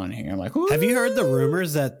play it on here. I'm like, woo! Have you heard the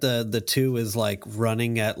rumors that the 2 is like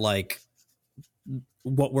running at like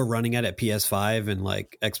what we're running at PS5 and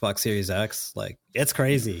like Xbox Series X? Like it's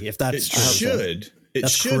crazy if that's true. It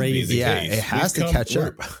That's should crazy. be the Yeah, case. it has to catch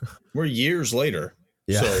up. We're years later.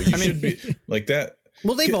 Yeah. So you should be like that.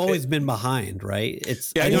 Well, they've always been behind, right?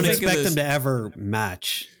 Yeah, I you don't think of expect this- them to ever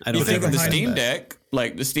match. I don't You think ever of the expect Steam that. Deck,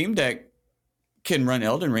 like the Steam Deck can run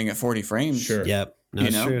Elden Ring at 40 frames. Sure. Yep. No,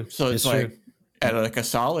 it's true. So it's like true. at like a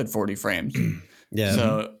solid 40 frames. Yeah.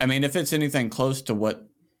 So, I mean, if it's anything close to what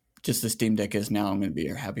just the Steam Deck is now, I'm going to be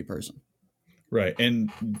a happy person. Right. And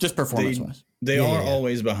Just performance wise. they Yeah, are yeah.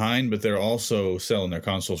 always behind, but they're also selling their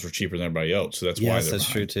consoles for cheaper than everybody else. So that's why Yes, they're that's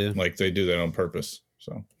true behind. too. Like they do that on purpose.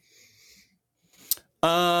 So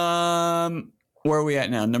Where are we at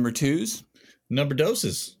now? Number 2s? number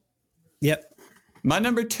doses. Yep. My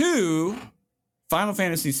number 2, Final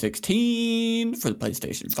Fantasy 16 for the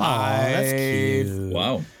PlayStation 5. Oh, that's cute.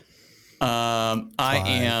 Wow. I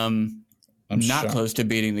am I'm not shocked. close to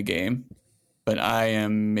beating the game, but I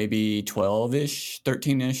am maybe 12-ish,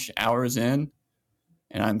 13-ish hours in,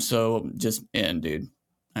 and I'm so just in, dude.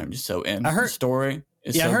 I'm just so in. I heard- the story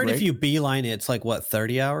is Yeah, so I heard great. if you beeline it, it's like what,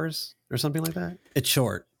 30 hours or something like that? It's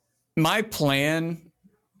short. My plan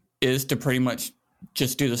is to pretty much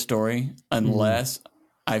just do the story unless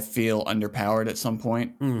I feel underpowered at some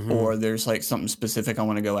point or there's like something specific I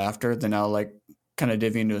want to go after, then I'll like kind of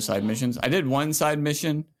divvy into side missions. I did one side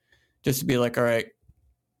mission just to be like, all right,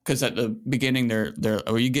 because at the beginning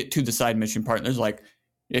or you get to the side mission part and there's like,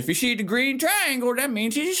 if you see the green triangle, that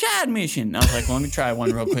means it's a side mission. And I was like, well, let me try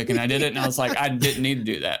one real quick. And I did it. And I was like, I didn't need to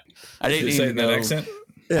do that. I didn't Did need you say to in that go. accent?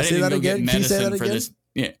 Yeah, I say didn't that go get again. Can you say medicine that for again? this.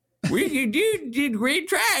 Yeah. We did green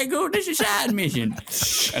triangle. This is a side mission.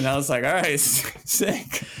 And I was like, all right,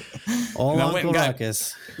 sick. All And I on went and got-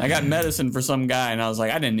 Caracas. I got medicine for some guy, and I was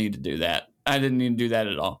like, I didn't need to do that. I didn't need to do that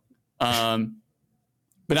at all.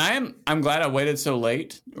 But I'm glad I waited so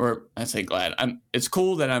late, or I say glad. It's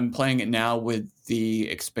cool that I'm playing it now with the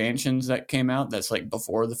expansions that came out. That's like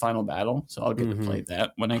before the final battle, so I'll get to play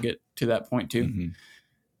that when I get to that point too.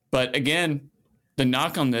 But again, the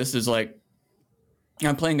knock on this is like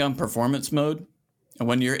I'm playing on performance mode, and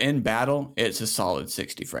when you're in battle, it's a solid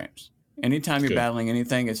 60 frames. Anytime you're Good. battling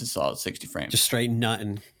anything, it's a solid 60 frames. Just straight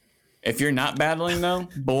nutting. If you're not battling though,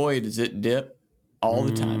 boy, does it dip all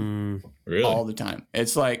the time. Really? All the time.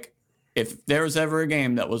 It's like if there was ever a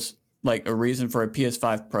game that was like a reason for a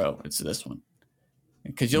PS5 Pro, it's this one.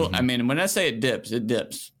 Because I mean, when I say it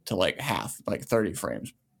dips to like half, like 30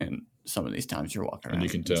 frames. And some of these times you're walking around. And you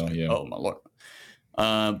can it's tell, like, yeah. Oh my Lord.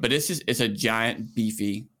 But it's a giant,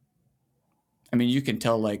 beefy. I mean, you can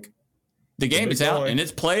tell like the game big is out boy. and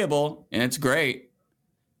it's playable and it's great.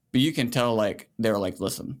 But you can tell like they're like,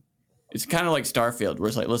 listen, it's kind of like Starfield, where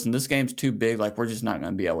it's like, listen, this game's too big. Like, we're just not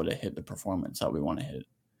going to be able to hit the performance how we want to hit it.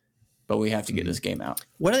 But we have to get this game out.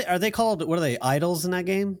 What are they called? What are they? Idols in that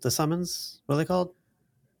game? The summons? What are they called?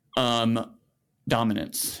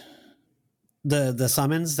 Dominance. The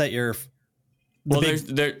summons that you're. There's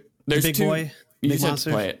big two. boy, You big just have to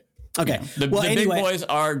monsters? play it. Okay. The big boys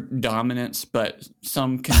are dominants, but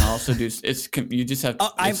some can also do. You just have.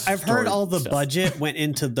 I've heard all the stuff. budget went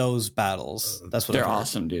into those battles. That's what They're I've heard.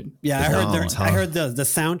 awesome, dude. Yeah, Drums, I heard the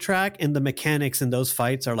soundtrack and the mechanics in those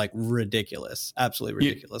fights are like ridiculous, absolutely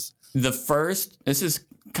ridiculous. This is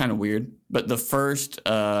kind of weird, but the first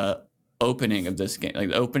opening of this game, like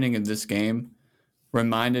the opening of this game,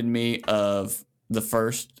 reminded me of the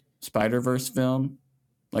first Spider-Verse film.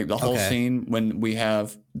 Like the whole scene when we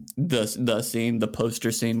have the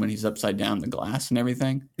poster scene when he's upside down, the glass and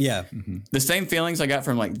everything. Yeah. Mm-hmm. The same feelings I got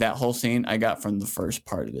from like that whole scene, I got from the first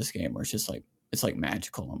part of this game where it's like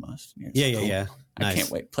magical almost. Yeah. I Nice. can't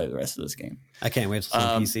wait to play the rest of this game. I can't wait to play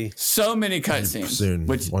PC. So many cutscenes. Soon,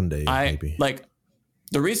 which one day, maybe. Like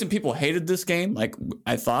the reason people hated this game, like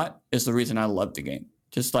I thought, is the reason I loved the game.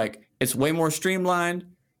 Just like it's way more streamlined.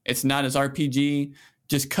 It's not as RPG.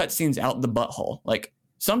 Just cutscenes out the butthole. Like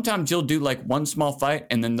sometimes you'll do like one small fight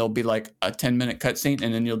and then there'll be like a 10-minute cutscene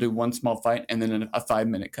and then you'll do one small fight and then a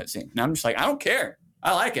 5-minute cutscene. And I'm just like, I don't care.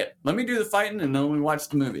 I like it. Let me do the fighting and then let me watch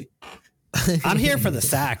the movie. I'm here for the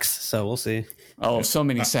sacks, so we'll see. Oh, so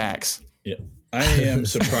many sacks. Yeah. I am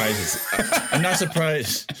surprised. I'm not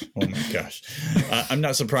surprised. Oh my gosh. I'm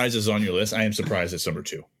not surprised it's on your list. I am surprised it's number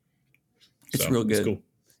 2. It's real good. It's cool.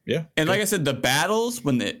 Yeah. And like I said, the battles,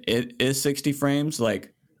 when it is 60 frames,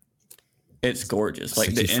 like it's gorgeous. Like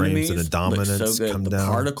the 60 frames enemies and the dominance look so good. come The down.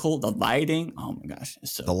 particle, the lighting. Oh my gosh.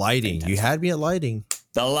 It's so The lighting. fantastic. You had me at lighting.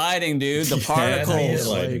 The lighting, dude. The You had me at particles.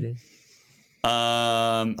 lighting.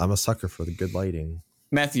 I'm a sucker for the good lighting.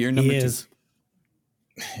 Matthew, you're number 2.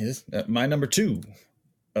 Yes. My number 2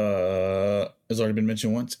 has already been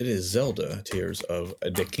mentioned once. It is Zelda Tears of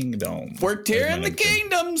the Kingdom. We're tearing As my the number 2.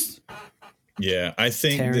 kingdoms. Yeah, I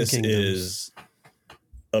think Tearing this Kingdoms. is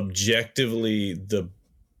objectively the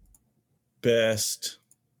best,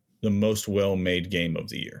 the most well-made game of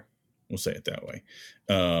the year. We'll say it that way.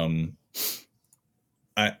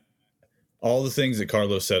 All the things that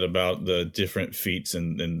Carlos said about the different feats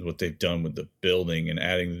and what they've done with the building and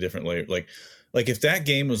adding the different layers, like if that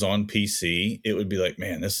game was on PC, it would be like,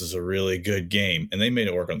 man, this is a really good game, and they made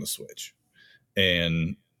it work on the Switch,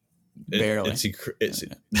 and Barely. it's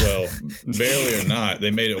well, barely or not, they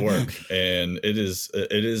made it work, and it is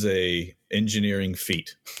a engineering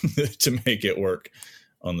feat to make it work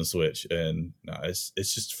on the Switch, and no, it's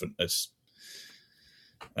just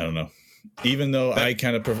I don't know. Even though I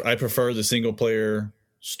prefer the single player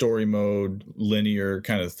story mode linear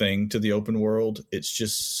kind of thing to the open world, it's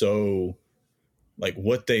just so like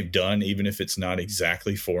what they've done, even if it's not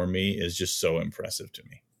exactly for me, is just so impressive to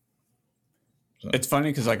me. So. It's funny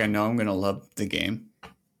because like I know I'm gonna love the game,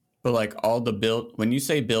 but like all the when you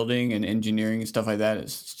say building and engineering and stuff like that,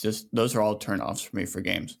 it's just those are all turnoffs for me for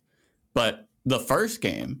games. But the first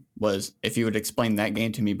game was, if you would explain that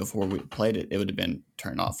game to me before we played it, it would have been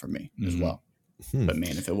turn off for me as well. But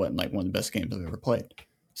man, if it wasn't like one of the best games I've ever played.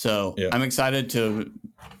 So yeah. I'm excited to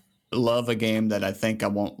love a game that I think I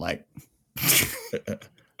won't like.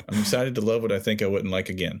 I'm excited to love what I think I wouldn't like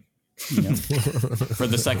again. Yeah. For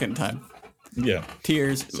the second time. Yeah.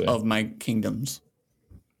 Tears of my kingdoms.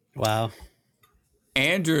 Wow.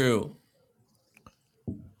 Andrew.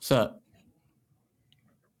 What's up?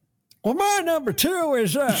 Well, my number 2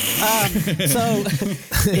 is so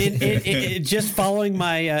just following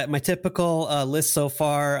my my typical list so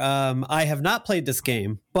far. I have not played this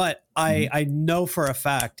game, but I know for a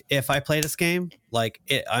fact if I play this game, like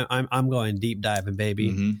I'm going deep diving, baby.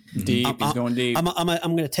 Mm-hmm. Deep, he's going deep. I'm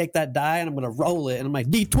going to take that die and I'm going to roll it, and I'm like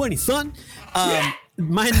D20, son.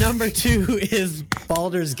 My number 2 is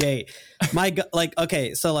Baldur's Gate.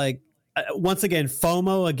 Okay, so once again,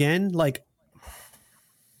 FOMO again, like.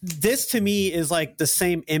 This to me is like the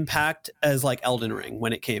same impact as like Elden Ring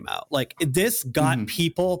when it came out. Like this got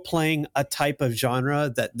people playing a type of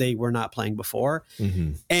genre that they were not playing before.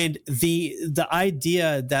 Mm-hmm. And the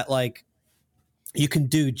idea that like you can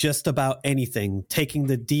do just about anything, taking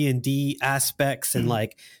the D&D aspects and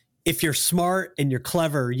like if you're smart and you're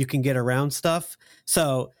clever, you can get around stuff.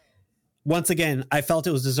 So once again, I felt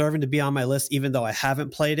it was deserving to be on my list, even though I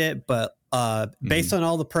haven't played it. But based on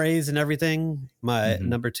all the praise and everything, my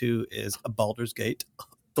number 2 is a Baldur's Gate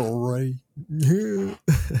 3.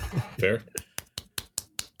 Fair.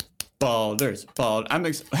 How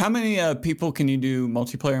many people can you do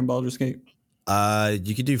multiplayer in Baldur's Gate?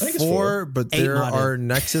 You could do 4, but there are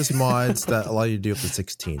Nexus mods that allow you to do up to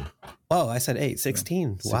 16. Oh, I said 8.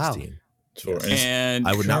 16. Wow. 16. And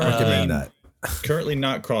I would not recommend that. Currently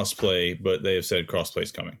not crossplay, but they have said crossplay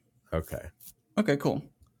is coming. Okay, cool.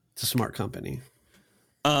 It's a smart company.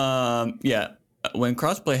 Yeah. When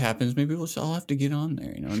crossplay happens, maybe we'll all have to get on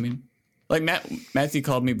there. You know what I mean? Like Matthew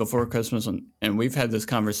called me before Christmas, and we've had this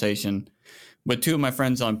conversation with two of my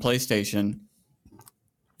friends on PlayStation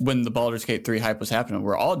when the Baldur's Gate 3 hype was happening.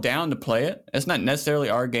 We're all down to play it. It's not necessarily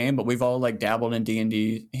our game, but we've all like dabbled in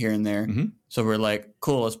D&D here and there. Mm-hmm. So we're like,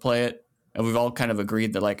 cool, let's play it. And we've all kind of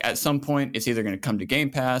agreed that like at some point it's either going to come to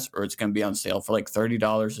Game Pass or it's going to be on sale for like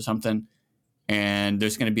 $30 or something. And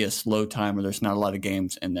there's going to be a slow time where there's not a lot of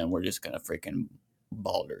games. And then we're just going to freaking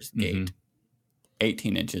Baldur's Gate.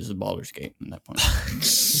 18 inches of Baldur's Gate at that point.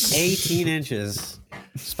 18 inches.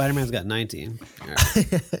 Spider-Man's got 19. Right.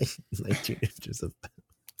 19 inches of...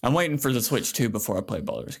 I'm waiting for the Switch 2 before I play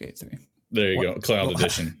Baldur's Gate 3. There you go. Cloud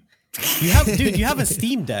Edition. You have a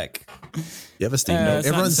Steam Deck. You have a Steam Deck.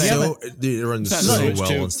 It runs so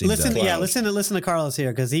well on Steam Deck. Yeah, listen to Carlos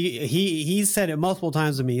here, because he said it multiple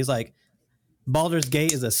times to me. He's like, Baldur's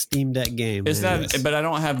Gate is a Steam Deck game. It's not, but I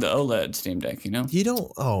don't have the OLED Steam Deck, you know? You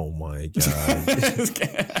don't? Oh my God.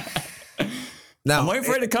 Now, I'm waiting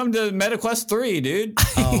for it to come to MetaQuest 3, dude.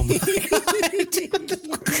 Oh my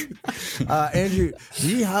God. Andrew,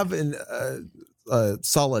 do you have an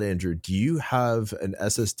solid? Andrew, do you have an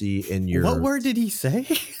SSD in your? What word did he say?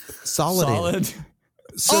 Solid.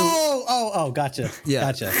 So, gotcha.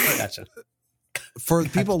 Yeah, gotcha. For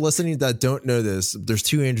people listening that don't know this, there's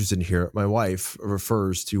two Andrews in here. My wife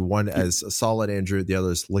refers to one as Solid Andrew, the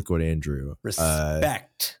other is Liquid Andrew.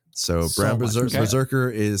 Respect. So Brown Berserker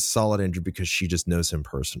is Solid Andrew because she just knows him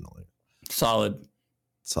personally. Solid.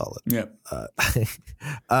 Yep. And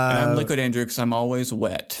I'm Liquid Andrew because I'm always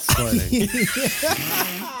wet. I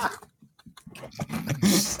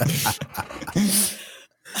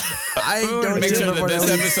don't make sure that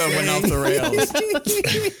this episode went off the rails.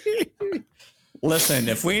 Listen,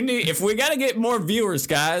 if we got to get more viewers,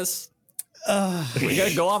 guys, we got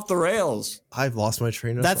to go off the rails. I've lost my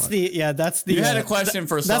train of thought. You had a question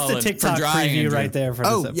for Solid. That's the TikTok for preview Andrew. right there. For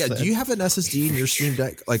this episode. Do you have an SSD in your Steam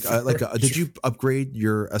Deck? Did you upgrade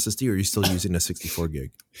your SSD, or are you still using a 64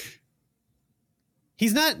 gig?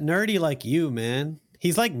 He's not nerdy like you, man.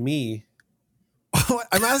 He's like me.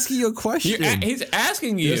 I'm asking you a question. He's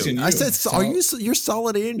asking you. I said, you're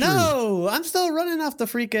Solid Andrew? No, I'm still running off the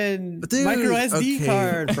freaking micro SD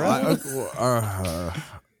card, bro.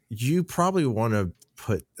 You probably want to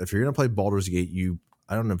put, if you're going to play Baldur's Gate,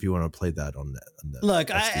 I don't know if you want to play that on that. Look,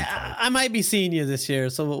 I might be seeing you this year,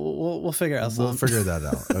 so we'll figure out something. We'll figure that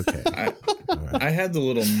out. Okay. I had the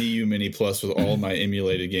little Miu Mini Plus with all my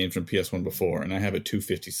emulated games from PS1 before, and I have a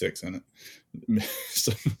 256 in it.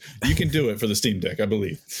 So you can do it for the Steam Deck, I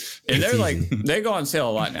believe. And they go on sale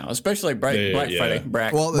a lot now, especially Black Friday.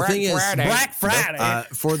 Black Friday.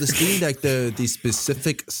 For the Steam Deck, the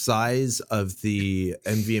specific size of the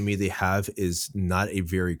NVMe they have is not a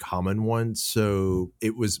very common one. So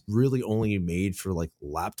it was really only made for like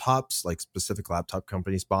laptops, like specific laptop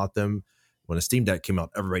companies bought them. When a Steam Deck came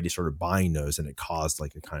out, everybody started buying those, and it caused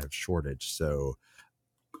like a kind of shortage. So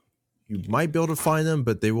you might be able to find them,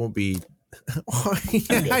 but they won't be.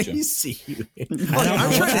 I see you.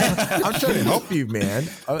 I'm trying to help you, man.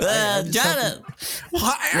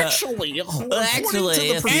 Actually,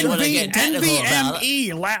 if you want to get technical about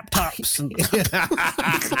it, laptops.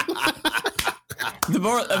 The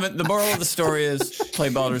moral of the story is play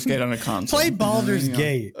Baldur's Gate on a console. Play Baldur's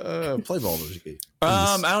Gate. Play Baldur's Gate.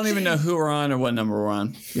 I don't even know who we're on or what number we're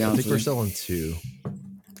on. I think we're still on 2.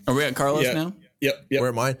 Are we at Carlos now? Yep. Where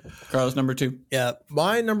am I? Carlos number 2. Yeah,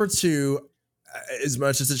 my number 2, as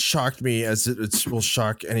much as it shocked me, as it will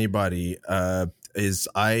shock anybody, is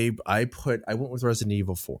I went with Resident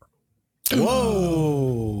Evil 4.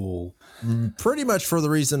 Whoa! Pretty much for the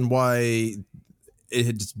reason why it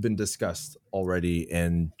had just been discussed already,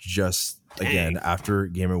 and just again after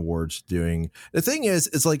Game Awards doing the thing is,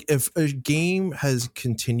 it's like if a game has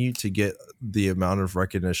continued to get the amount of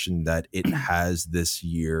recognition that it has this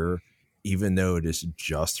year, even though it is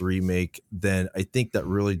just a remake, then I think that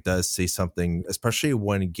really does say something, especially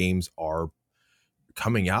when games are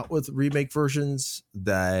coming out with remake versions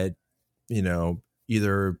that,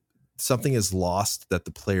 either something is lost that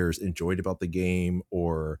the players enjoyed about the game,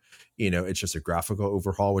 or, it's just a graphical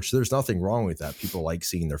overhaul, which there's nothing wrong with that. People like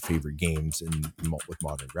seeing their favorite games with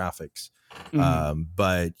modern graphics. Mm-hmm.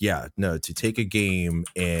 But yeah, no, to take a game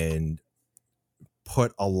and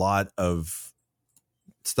put a lot of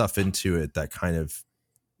stuff into it that kind of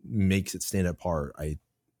makes it stand apart.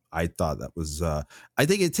 I thought that was I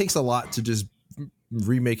think it takes a lot to just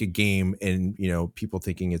remake a game, and people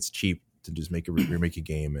thinking it's cheap to just remake a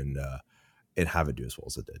game and have it do as well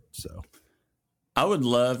as it did. So I would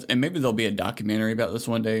love, and maybe there'll be a documentary about this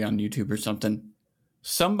one day on YouTube or something.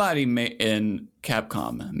 Somebody in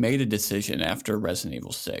Capcom made a decision after Resident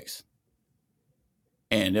Evil 6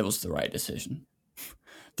 and it was the right decision.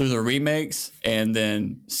 Through the remakes and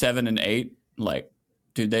then 7 and 8, like,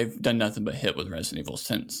 dude, they've done nothing but hit with Resident Evil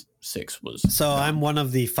since 6 was. So I'm one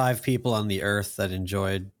of the 5 people on the earth that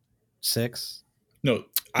enjoyed 6. No,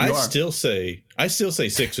 I still say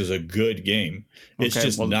 6 is a good game. It's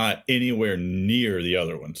just not anywhere near the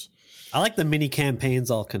other ones. I like the mini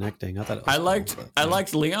campaigns all connecting. I thought it was I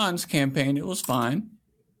liked Leon's campaign. It was fine.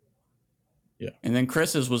 Yeah. And then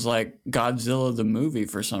Chris's was like Godzilla the movie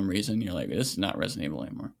for some reason. You're like, this is not Resident Evil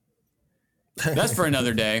anymore. That's for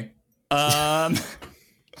another day. What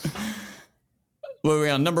are we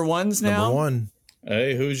on? Number ones now? Number 1.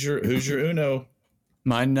 Hey, who's your Uno?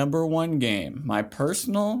 My number 1 game. My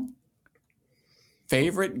personal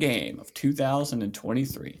favorite game of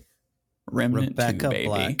 2023. Remnant Rebecca 2, baby.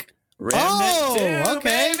 Black. Remnant 2,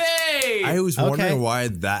 okay. baby! I was wondering why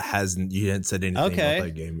that hasn't. You hadn't said anything about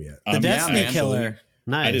that game yet. The Destiny Killer.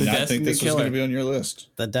 Nice. I did not think this was going to Killer. be on your list.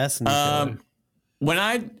 The Destiny Killer.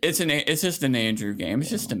 It's just an Andrew game. It's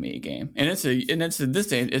just a me game, and it's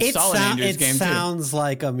solid Andrew's game too. It sounds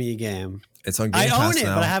like a me game. It's on Game I Pass own it,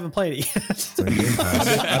 now. but I haven't played it yet. It's on Game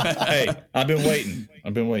Pass. Hey, I've been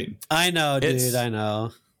waiting. I know, dude. It's- I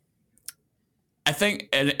know. I think,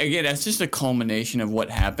 and again, that's just a culmination of what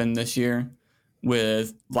happened this year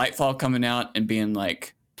with Lightfall coming out and being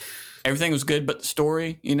like, everything was good but the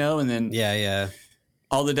story, and then Yeah.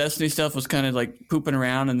 all the Destiny stuff was kind of like pooping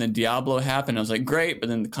around, and then Diablo happened. I was like, great, but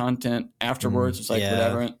then the content afterwards was like, Yeah.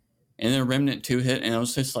 whatever. And then Remnant 2 hit, and it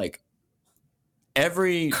was just like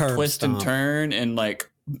every Curb twist stomp. and turn and like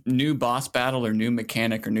new boss battle or new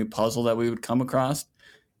mechanic or new puzzle that we would come across,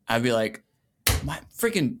 I'd be like,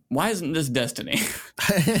 why isn't this Destiny?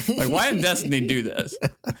 Like, why didn't Destiny do this?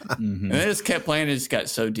 And I just kept playing and just got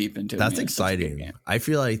so deep into it. That's man. It's such a good exciting. game. I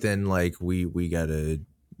feel like then like we gotta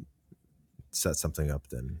set something up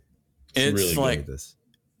then. It's really good like, With this.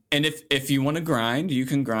 and if you want to grind, you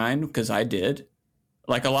can grind, because I did.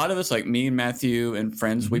 Like a lot of us, like me and Matthew and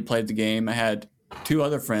friends, we played the game. I had 2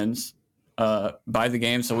 other friends buy the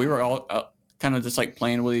game, so we were all kind of just like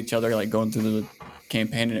playing with each other, like going through the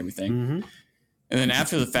campaign and everything. Mm-hmm. And then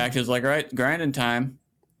after the fact, it was like, all right, grinding time.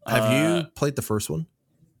 Have you played the first one?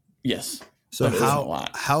 Yes. So But it wasn't a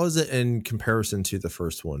lot. how is it in comparison to the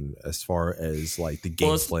first one as far as like the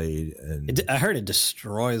Well, it's- gameplay and I heard it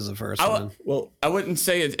destroys the first one. Well, I wouldn't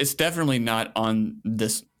say it's definitely not on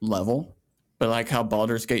this level, but like how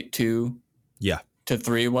Baldur's Gate 2 yeah. to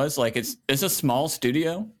 3 was, like it's a small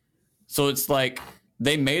studio. So it's like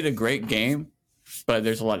they made a great game, but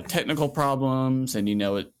there's a lot of technical problems, and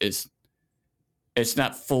it's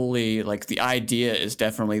not fully, like, the idea is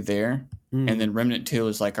definitely there. And then Remnant 2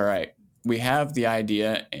 is like, all right, we have the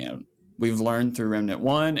idea, and we've learned through Remnant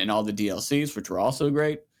 1 and all the DLCs, which were also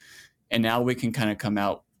great. And now we can kind of come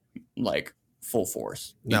out like full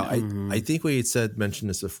force. Now know? I think we had mentioned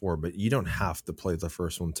this before, but you don't have to play the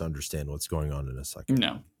first one to understand what's going on in a second.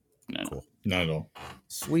 No. Cool. not at all.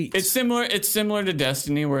 Sweet. It's similar to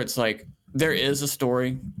Destiny, where it's like there is a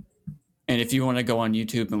story, and if you want to go on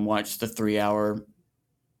YouTube and watch the 3-hour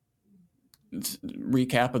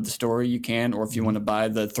recap of the story, you can. Or if you want to buy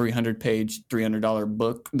the 300-page, $300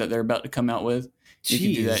 book that they're about to come out with, you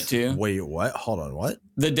can do that too. Wait, what? Hold on, what?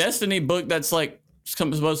 The Destiny book that's like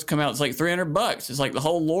supposed to come out, it's like $300. It's like the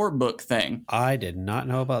whole lore book thing. I did not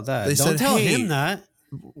know about that. They Don't said, tell hey, him that.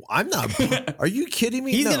 I'm not. Are you kidding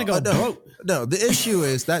me? He's No, gonna go no, broke. No, the issue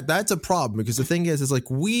is that's a problem, because the thing is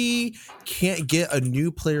like we can't get a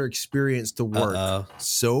new player experience to work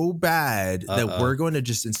so bad that we're going to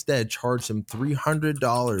just instead charge them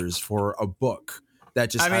 $300 for a book that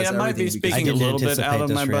just. I mean, has I might be everything because- speaking a didn't little bit out anticipate of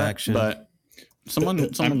this my reaction. butt, but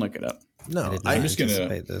someone look it up. No, I did not I'm just gonna-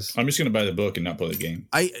 anticipate this. I'm just going to buy the book and not play the game.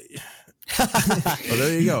 well,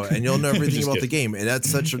 there you go, and you'll know everything Just about the kidding. game, and that's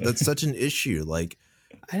such an issue. Like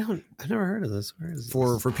I've never heard of this. Where is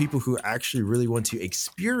this? for people who actually really want to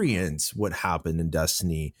experience what happened in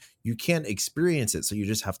Destiny, you can't experience it, so you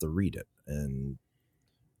just have to read it. And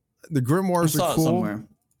the I grimoires saw are it cool. somewhere.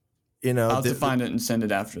 You know, I'll have to find it and send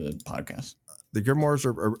it after the podcast. the grimoires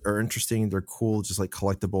are interesting. They're cool, just like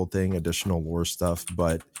collectible thing, additional lore stuff.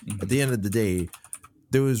 But at the end of the day,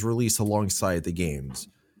 those released alongside the games.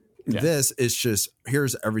 Yeah. This is just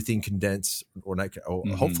here's everything condensed, or not.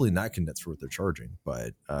 Hopefully not condensed for what they're charging.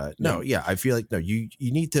 But I feel like you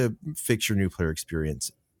need to fix your new player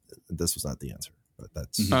experience. This was not the answer, but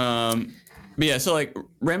that's But yeah, so like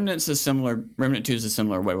Remnant 2 is a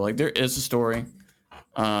similar way. Where like there is a story.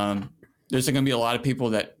 There's going to be a lot of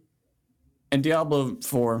people that, and Diablo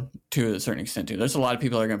 4 to a certain extent too. There's a lot of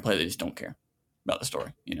people that are going to play that just don't care about the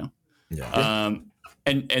story, yeah.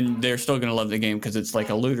 And they're still going to love the game because it's like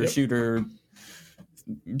a looter shooter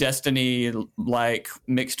Destiny like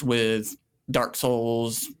mixed with Dark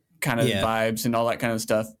Souls kind of vibes and all that kind of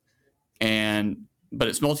stuff. But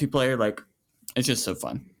it's multiplayer, like it's just so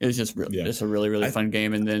fun. It's just it's a really, really fun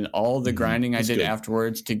game. And then all the grinding I did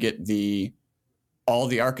afterwards to get all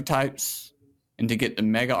the archetypes and to get the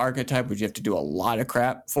mega archetype, which you have to do a lot of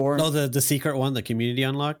crap for. Oh, the secret one, the community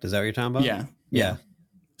unlocked. Is that what you're talking about? Yeah.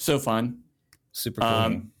 So fun. Super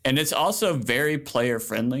cool. And it's also very player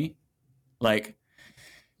friendly. Like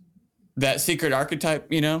that secret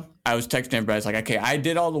archetype, I was texting everybody. It's like, okay, I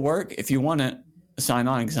did all the work. If you want it, sign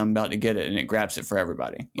on because I'm about to get it, and it grabs it for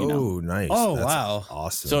everybody. Nice. Oh, That's wow.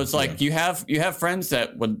 awesome. So it's like you have friends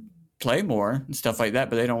that would play more and stuff like that,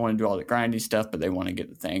 but they don't want to do all the grindy stuff, but they want to get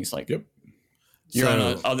the things like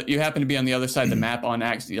you happen to be on the other side of the map on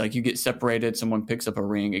accident, like you get separated, someone picks up a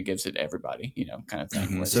ring, it gives it to everybody, kind of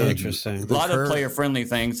thing. So interesting. A lot of player friendly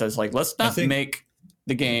things that's like, let's not make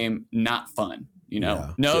the game not fun. You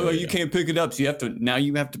can't pick it up, so you have to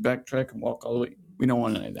backtrack and walk all the way. We don't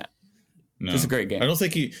want any of that. No. It's a great game. I don't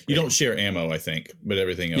think you don't share ammo, I think, but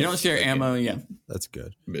everything else. You don't share ammo, That's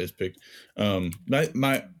good. It's picked.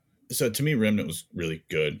 So to me, Remnant was really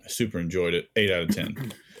good. I super enjoyed it. 8 out of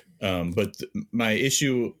 10. But my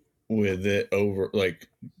issue with it the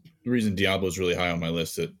reason Diablo is really high on my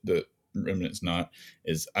list that Remnant's not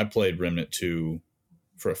is I played Remnant 2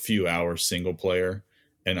 for a few hours single player,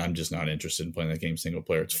 and I'm just not interested in playing that game single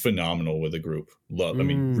player. It's phenomenal with a group.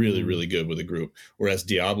 Really, really good with a group. Whereas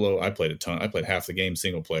Diablo, I played a ton. I played half the game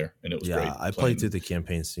single player, and it was great. I played through the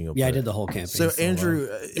campaign single player. Yeah, I did the whole campaign. So Andrew,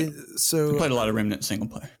 I played a lot of Remnant single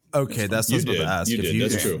player. Okay, that's what I was about to ask.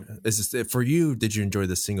 That's true. Is this, for you, did you enjoy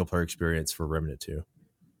the single player experience for Remnant 2?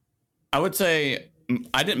 I would say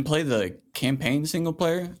I didn't play the campaign single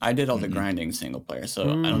player. I did all the grinding single player. So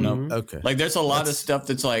I don't know. Okay. Like there's a lot of stuff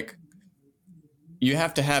that's like you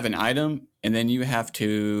have to have an item and then you have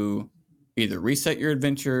to either reset your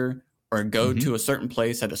adventure or go to a certain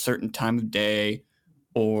place at a certain time of day,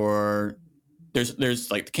 or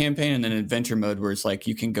there's like the campaign and then adventure mode where it's like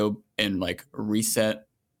you can go and like reset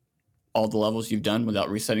all the levels you've done without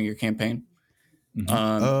resetting your campaign. And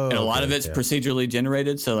a lot of it's procedurally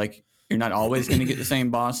generated. So like you're not always going to get the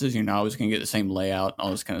same bosses. You're not always going to get the same layout,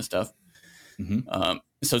 all this kind of stuff.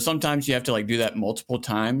 So sometimes you have to like do that multiple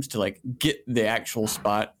times to like get the actual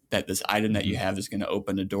spot that this item that you have is going to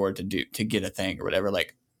open the door to get a thing or whatever.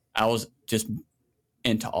 Like I was just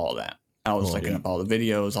into all that. I was looking up all the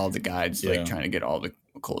videos, all the guides, like trying to get all the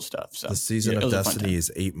cool stuff. So the season of Destiny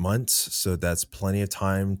is 8 months, so that's plenty of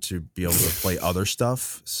time to be able to play other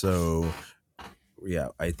stuff. So yeah,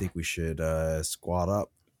 I think we should squad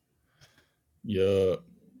up. Yeah.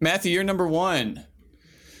 Matthew, you're number one.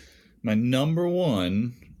 My number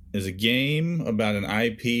one is a game about an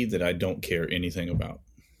IP that I don't care anything about.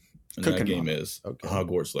 And that game is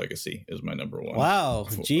Hogwarts Legacy is my number one. Wow.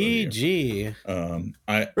 GG.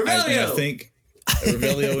 I think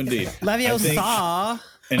Revelio indeed. Leviosa.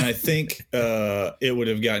 And I think it would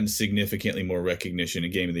have gotten significantly more recognition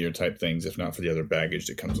in Game of the Year type things if not for the other baggage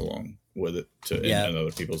that comes along with it in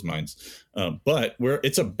other people's minds. But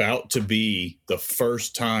it's about to be the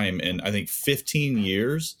first time in I think 15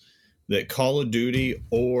 years that Call of Duty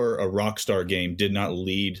or a Rockstar game did not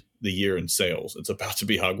lead the year in sales. It's about to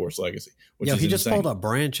be Hogwarts Legacy. Which is he just insane. pulled a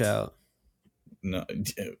branch out. No,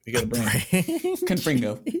 you got a branch.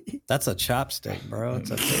 Confringo. That's a chopstick, bro.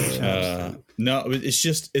 It's a chopstick. No,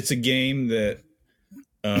 it's a game that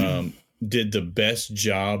did the best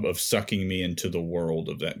job of sucking me into the world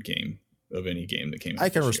of that game, of any game that came out. I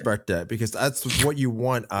can respect that because that's what you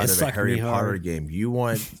want out of a Harry Potter game. You're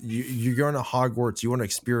going to Hogwarts, you want to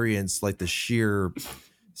experience like the sheer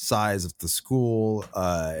size of the school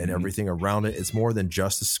and everything around it. It's more than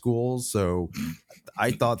just a school. So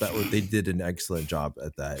I thought they did an excellent job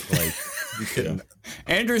at that. Like you couldn't.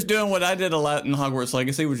 Andrew's doing what I did a lot in Hogwarts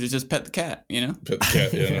Legacy, which is just pet the cat, Pet the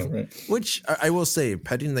cat, yeah, right. Which I will say,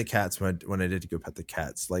 petting the cats when I did go pet the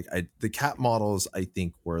cats, like the cat models, I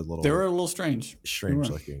think were a little strange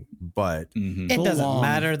looking, but it doesn't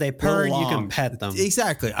matter. They purr, you can pet them.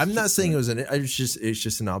 Exactly. I'm not saying it's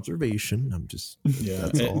just an observation. I'm just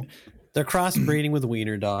that's all. They're crossbreeding with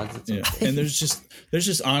wiener dogs. It's okay. And there's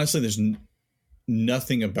just honestly there's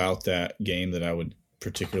nothing about that game that I would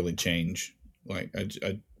particularly change. Like I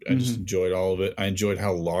just enjoyed all of it. I enjoyed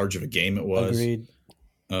how large of a game it was. Agreed.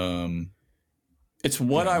 It's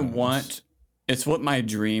what I want. It's what my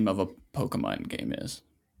dream of a Pokemon game is.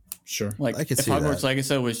 Sure. Like if Hogwarts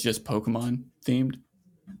Legacy was just Pokemon themed,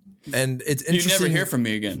 And it's You interesting. never hear from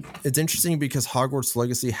me again. It's interesting because Hogwarts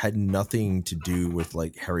Legacy had nothing to do with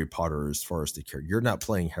like Harry Potter as far as the character. You're not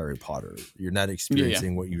playing Harry Potter. You're not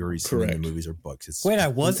experiencing what you've already seen in the movies or books. It's Wait, I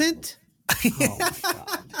wasn't? Oh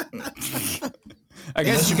my God. I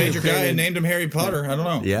guess you made your guy and named him Harry Potter. I don't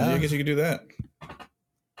know. Yeah. I guess you could do that.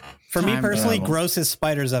 For me Time personally, travel. grossest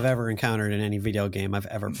spiders I've ever encountered in any video game I've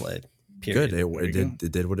ever played. Period. good.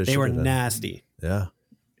 It did what it should They were have done. nasty. Yeah.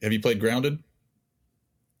 Have you played Grounded?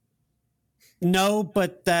 No,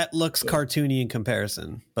 but that looks cartoony in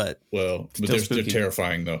comparison. But Well, but Still they're spooky.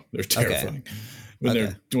 terrifying though. They're terrifying.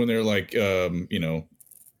 When they're like,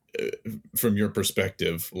 from your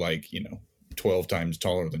perspective, like 12 times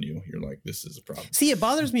taller than you, you're like, this is a problem. see, it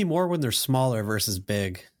bothers me more when they're smaller versus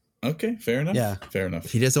big. Okay, fair enough. Yeah. Fair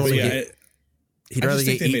enough. He doesn't want to Yeah, get. He'd I rather just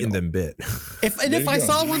think get they made eaten all- than bit. If There I you go.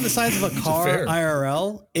 saw one the size of a car fair.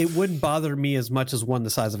 IRL, it wouldn't bother me as much as one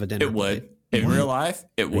the size of a dinner It would. plate. In real life,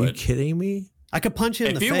 it Are you would. kidding me? I could punch you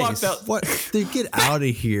in If the you face. walked out, What? Dude, get out of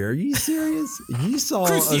here. Are you serious? You saw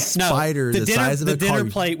Chris, a yeah. spider the dinner, size of the a dinner car.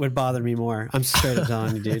 plate would bother me more. I'm straight up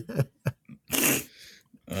telling you, dude.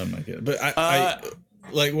 Oh my god! But I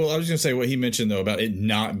was gonna say what he mentioned though about it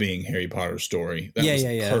not being Harry Potter's story. That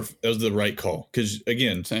was That was the right call because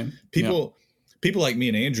again, same. people like me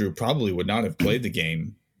and Andrew probably would not have played the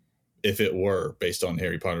game if it were based on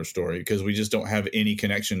Harry Potter's story because we just don't have any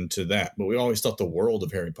connection to that. But we always thought the world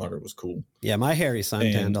of Harry Potter was cool. Yeah, my Harry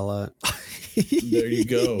suntanned a lot. There you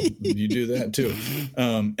go. You do that too.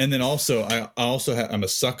 And then also, I'm a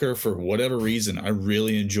sucker for whatever reason. I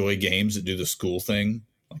really enjoy games that do the school thing.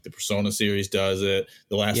 Like the Persona series does it.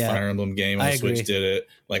 The last Fire Emblem game on I the Switch agree. did it.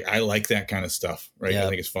 Like I like that kind of stuff, right? Yeah. I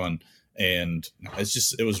think it's fun, and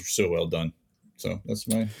it was so well done. So that's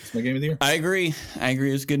my game of the year. I agree.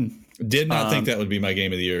 It's good. Did not think that would be my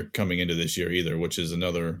game of the year coming into this year either, which is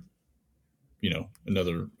another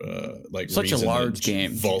like Such a reason large that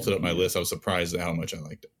game. vaulted up my list. I was surprised at how much I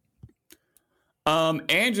liked it.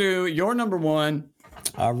 Andrew, your number one.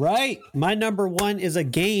 All right. My number one is a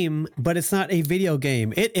game, but it's not a video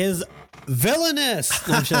game. It is Villainous.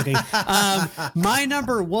 No, I'm joking. My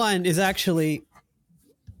number one is actually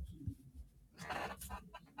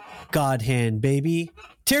God Hand, baby.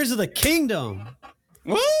 Tears of the Kingdom.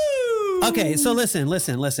 Woo! Okay, so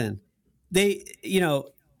listen. They,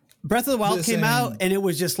 Breath of the Wild came out and it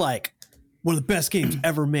was just like one of the best games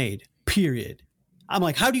ever made, period. I'm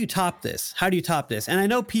like, how do you top this? And I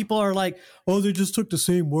know people are like, oh, they just took the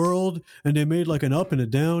same world and they made like an up and a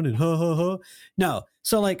down and ha. No.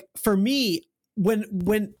 So like for me,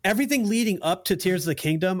 when everything leading up to Tears of the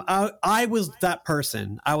Kingdom, I was that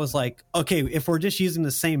person. I was like, okay, if we're just using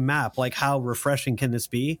the same map, like how refreshing can this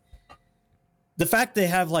be? The fact they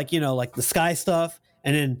have like, like the sky stuff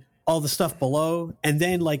and then all the stuff below. And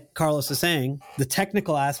then like Carlos is saying, the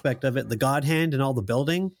technical aspect of it, the God Hand and all the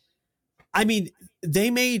building. I mean,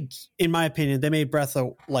 in my opinion, they made Breath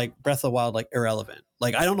of the Wild like irrelevant.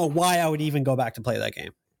 Like, I don't know why I would even go back to play that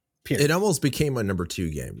game. Period. It almost became a number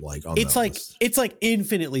 2 game. Like on It's that like list. it's like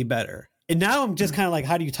infinitely better. And now I'm just kind of like,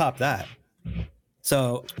 how do you top that?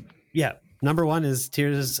 So, yeah, number one is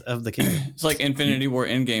Tears of the Kingdom. It's like Infinity War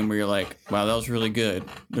Endgame where you're like, wow, that was really good.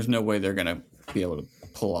 There's no way they're going to be able to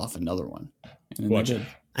pull off another one. And then Watch they it. did.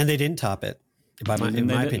 And they didn't top it. In my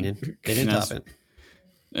didn't. opinion, they didn't top it.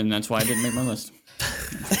 And that's why I didn't make my list.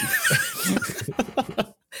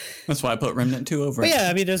 That's why I put Remnant 2 over But it. yeah,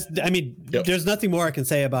 I mean, there's nothing more I can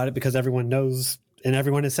say about it because everyone knows and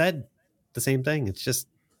everyone has said the same thing. It's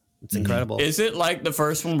incredible. Is it like the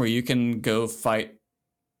first one where you can go fight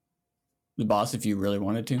the boss if you really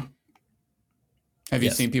wanted to? Have you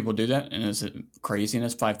Yes. seen people do that? And is it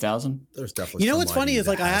craziness 5,000? There's definitely. You know what's funny somebody is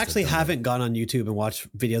like that I has actually done that. haven't gone on YouTube and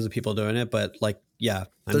watched videos of people doing it, but like, yeah,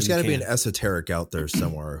 There's got to be an an esoteric out there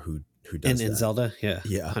somewhere who does in that. Zelda, yeah,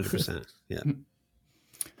 Yeah. 100%, yeah.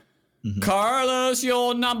 Carlos,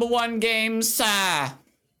 your number one game, sir.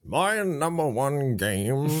 My number 1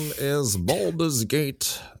 game is Baldur's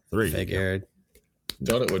Gate 3. Figured.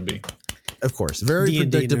 Thought it would be. Of course, very D&D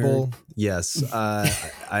predictable. nerd. Yes, I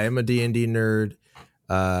am a D&D nerd.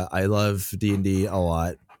 I love D&D a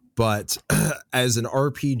lot, but as an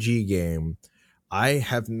RPG game, I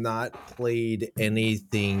have not played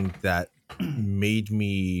anything that made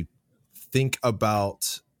me think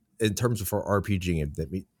about, in terms of for RPG game,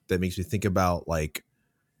 that makes me think about like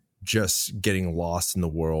just getting lost in the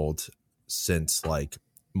world since like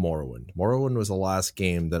Morrowind. Morrowind was the last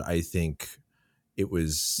game that I think it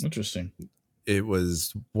was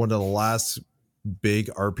one of the last big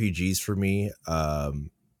RPGs for me.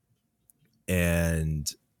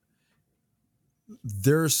 And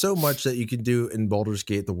there's so much that you can do in Baldur's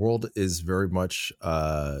Gate. The world is very much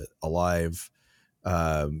alive,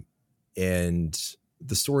 and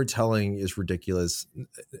the storytelling is ridiculous.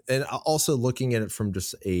 And also looking at it from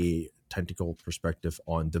just a technical perspective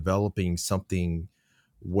on developing something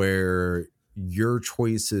where your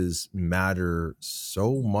choices matter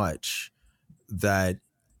so much that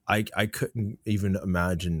I couldn't even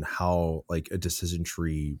imagine how like a decision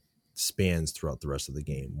tree spans throughout the rest of the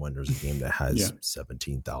game when there's a game that has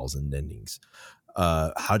 17,000 endings.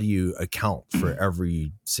 How do you account for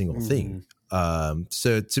every single thing?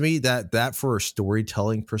 So to me, that for a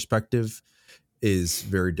storytelling perspective is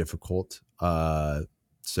very difficult.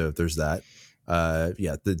 So there's that.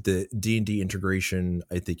 The D&D integration,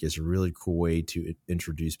 I think, is a really cool way to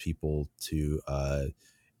introduce people to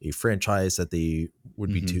a franchise that they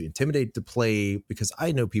would be too intimidated to play, because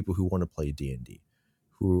I know people who want to play D&D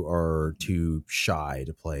who are too shy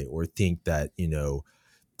to play or think that, you know,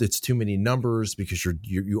 it's too many numbers because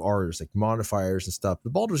you are just like modifiers and stuff.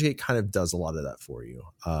 But Baldur's Gate kind of does a lot of that for you.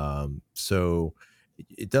 So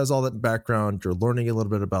it does all that in background. You're learning a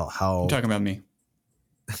little bit about how You're talking about me.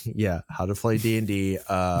 how to play D&D.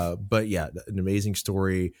 But yeah, an amazing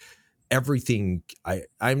story. Everything.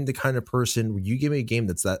 I'm the kind of person where you give me a game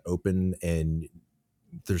that's that open and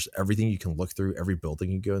there's everything you can look through, every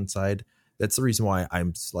building you go inside. That's the reason why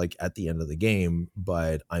I'm like at the end of the game,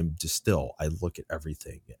 but I'm just still, I look at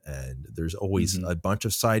everything, and there's always a bunch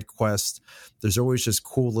of side quests. There's always just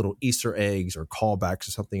cool little Easter eggs or callbacks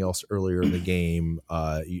to something else earlier in the game.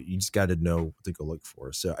 You just got to know what to go look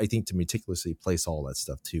for. So I think to meticulously place all that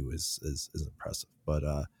stuff too is impressive. But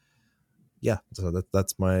yeah, so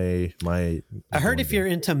that's my. I heard if you're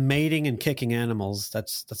into mating and kicking animals,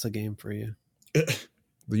 that's a game for you.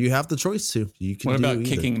 You have the choice to. You can. What do about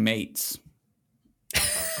either. kicking mates?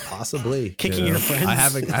 Possibly Kicking your friends. I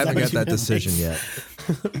haven't got that decision yet.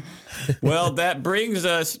 Well, that brings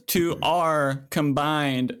us to our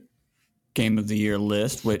combined Game of the Year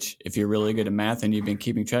list, which if you're really good at math and you've been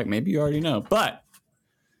keeping track, maybe you already know. But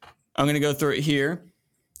I'm going to go through it here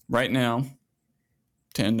right now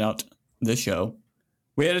to end out the show.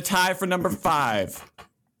 We had a tie for number 5.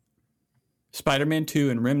 Spider-Man 2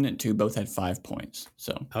 and Remnant 2 both had 5 points.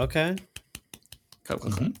 So Okay.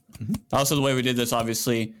 Also, the way we did this,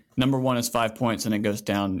 obviously, number 1 is 5 points, and it goes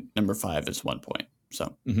down. Number 5 is 1 point.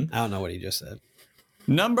 So I don't know what he just said.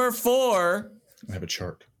 number 4, I have a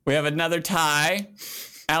chart. we have another tie.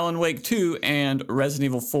 Alan Wake 2 and Resident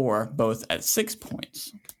Evil 4, both at 6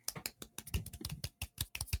 points.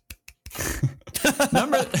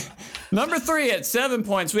 Number 3 at 7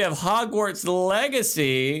 points, we have Hogwarts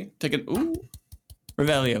Legacy.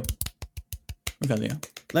 Revelio.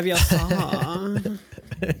 Leviosa.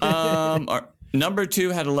 Number 2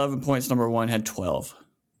 had 11 points. Number 1 had 12.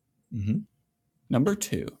 Number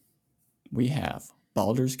 2, we have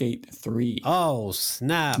Baldur's Gate 3. Oh,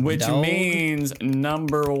 snap. Which dog. means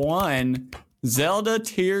number 1, Zelda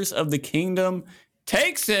Tears of the Kingdom,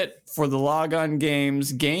 takes it for the Logon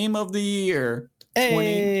Games Game of the Year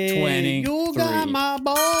 2023. You got my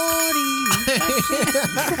body.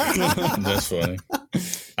 That's funny.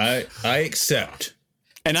 I accept.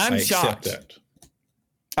 And I'm shocked. That.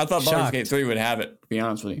 I thought Baldur's Shocked. Gate 3 would have it, to be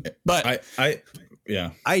honest with you. But I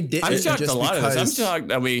did. I'm shocked just a lot of this. I'm because shocked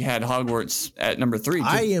that we had Hogwarts at number 3.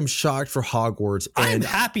 I am shocked for Hogwarts, I'm and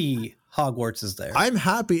happy Hogwarts is there. I'm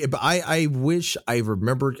happy, but I wish I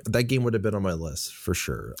remembered that game would have been on my list for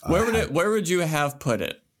sure. Where would you have put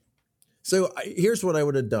it? So here's what I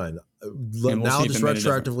would have done. Now see if just it made a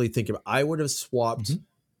retroactively thinking, I would have swapped.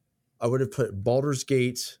 I would have put Baldur's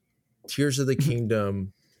Gate, Tears of the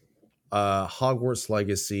Kingdom, Hogwarts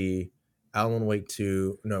Legacy, Alan Wake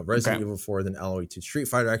 2, Resident Evil 4, then Alan Wake 2. Street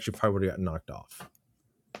Fighter actually probably would have gotten knocked off.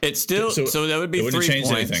 It's still so that would be 3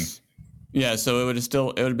 changed points. anything. Yeah, so it would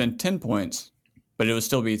have been 10 points, but it would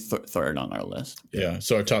still be third on our list. Yeah.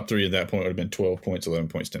 So our top 3 at that point would have been 12 points, 11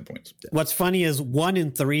 points, 10 points. What's funny is 1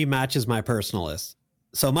 and 3 matches my personal list.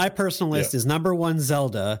 So my personal list is number 1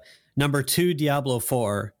 Zelda, number 2 Diablo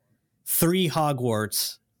 4, 3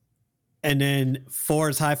 Hogwarts, and then 4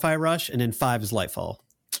 is Hi-Fi Rush, and then 5 is Lightfall.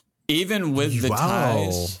 Even with the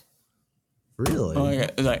ties. Really? Oh,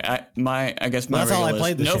 I guess my That's all I regular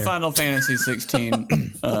played list. this No year. Final Fantasy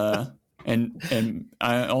 16. And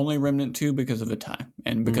I only Remnant 2 because of the time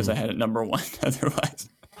and because I had it number 1 otherwise.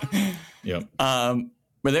 Yep.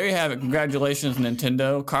 But there you have it. Congratulations,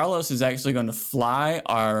 Nintendo. Carlos is actually going to fly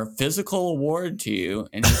our physical award to you,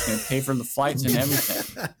 and he's going to pay for the flights and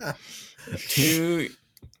everything to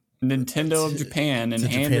Nintendo of Japan and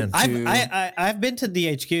hand it I've been to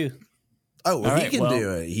DHQ. Oh, well, All he right, can well,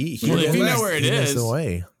 do it. He if you know where it he knows is. the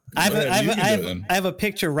way. I then. have a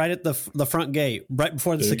picture right at the front gate, right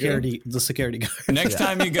before the security guard. Next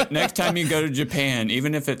time you go to Japan,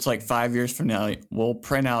 even if it's like 5 years from now, we'll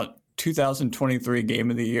print out 2023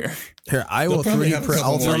 Game of the Year. Here, I will probably 3D have a print.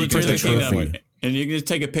 couple I'll more 3D print a trophy. And you can just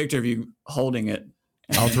take a picture of you holding it.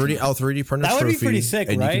 I'll 3D print a That would trophy. be pretty sick,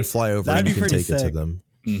 and right? you can fly over That'd and you be can pretty take it to sick. them.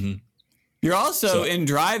 Mm-hmm. You're also in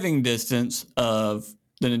driving distance of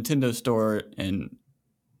the Nintendo store in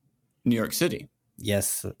New York City.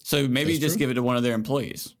 Yes. So maybe That's you just true. give it to one of their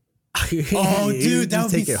employees. Oh, dude, that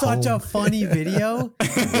would be such a funny video.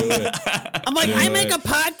 I'm like, I make a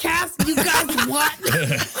podcast. You guys what?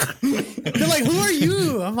 They're like, who are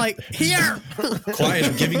you? I'm like, here. Quiet,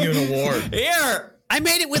 I'm giving you an award. Here. I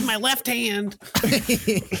made it with my left hand.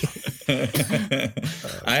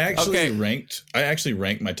 I actually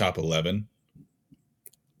ranked my top 11.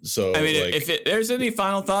 So I mean, if there's any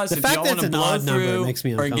final thoughts, The if fact y'all that want to it's an blow odd number through makes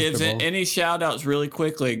me or gives uncomfortable. any shout outs really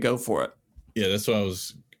quickly, go for it. yeah, that's what I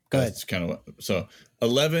was. Go ahead. That's kind of so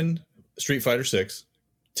 11 Street Fighter 6,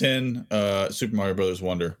 10 Super Mario Brothers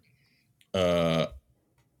Wonder,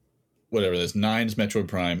 whatever that's 9 is Metroid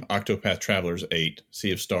Prime, Octopath Traveler's 8,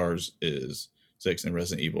 Sea of Stars is 6, and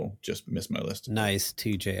Resident Evil just missed my list. Nice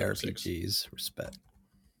 2 JRPGs. Respect.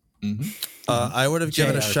 Mm-hmm. I would have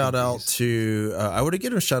given a JRPGs. shout out to. I would have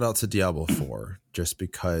given a shout out to Diablo 4 just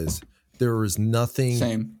because there was nothing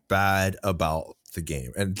Same. bad about the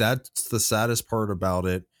game, and that's the saddest part about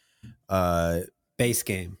it. Base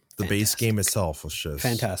game. The base game itself was just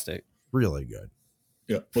Fantastic. really good.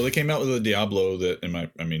 Yeah, well, they came out with a Diablo that,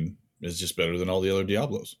 is just better than all the other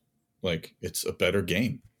Diablos. Like, it's a better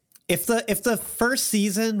game. If the first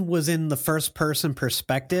season was in the first person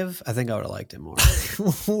perspective, I think I would have liked it more.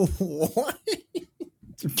 What?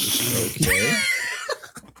 Okay.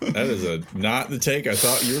 That is not the take I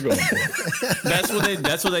thought you were going for.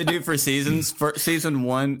 That's what they do for seasons. For season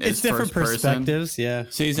 1 is It's different first person. perspectives. Yeah.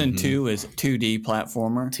 Season 2 is 2D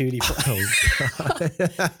platformer. 2D.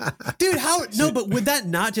 Dude, how? No, but would that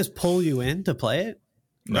not just pull you in to play it?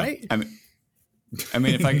 No. Right? I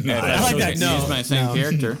mean, if I like that. No, use my same no.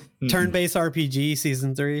 character. Turn-based RPG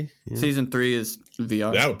season 3. Yeah. Season 3 is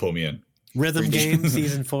VR. That would pull me in. Rhythm game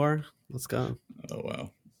season 4. Let's go. Oh,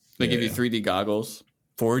 wow. They Yeah, give you yeah. 3D goggles,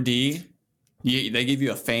 4D. They give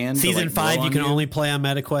you a fan. Season 5 you can only play on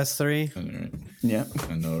MetaQuest 3. I know, right? Yeah.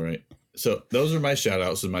 I know, right? So those are my shout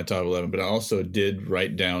outs in my top 11, but I also did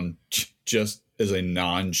write down just as a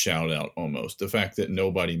non-shout out almost the fact that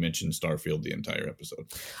nobody mentioned Starfield the entire episode.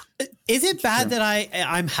 Is it bad that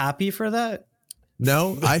I'm happy for that?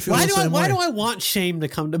 No, I feel Why the do same I way. want shame to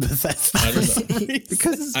come to Bethesda? I for don't some reason?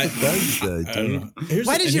 Because it's I Bethesda, don't dude. know. Here's-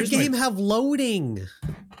 Why does your here's my- game have loading?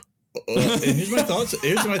 Here's my thoughts.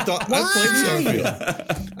 Here's my thought. I've played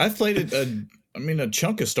Starfield. I've played a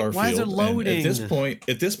chunk of Starfield. Why is it and loading?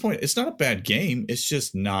 At this point, it's not a bad game. It's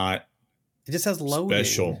just not It just has loading.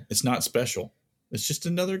 special. It's not special. It's just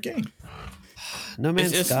another game. No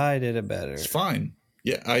Man's It's- Sky did it better. It's fine.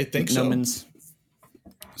 Yeah, I think No so. Man's.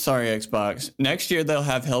 Sorry, Xbox. Next year they'll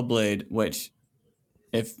have Hellblade, which,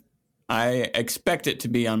 if I expect it to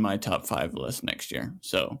be on my top 5 list next year.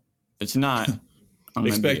 So if it's not. I'm gonna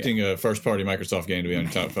Expecting a first-party Microsoft game to be on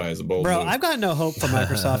your top 5 is a bold Bro, move. I've got no hope for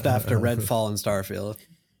Microsoft after Redfall and Starfield.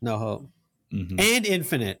 No hope. Mhm. And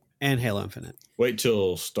Infinite and Halo Infinite. Wait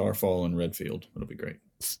till Starfall and Redfield. It'll be great.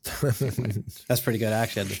 That's pretty good. I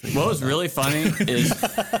actually had to think. What was really funny is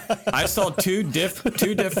I saw two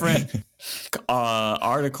different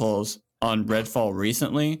articles on Redfall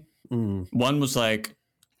recently. One was like,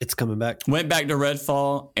 It's coming back. went back to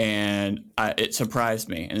Redfall and it surprised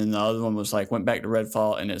me. And then the other one was like, went back to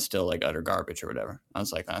Redfall and it's still like utter garbage or whatever. I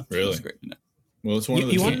was like, Really? that's great. Well, it's one of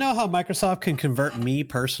the You want to know how Microsoft can convert me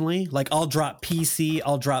personally? Like, I'll drop PC,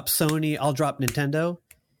 I'll drop Sony, I'll drop Nintendo.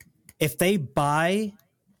 If they buy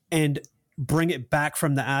and bring it back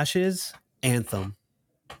from the ashes, Anthem.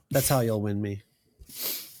 That's how you'll win me.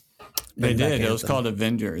 They Bring back did. It was Anthem. called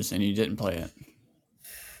Avengers and you didn't play it.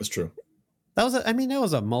 That's true. That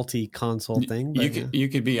was a multi-console thing. But You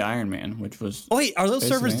could be Iron Man, which was Oh, wait, are those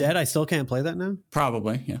servers basically- dead? I still can't play that now?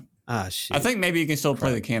 probably, yeah. Ah, shit. I think maybe you can still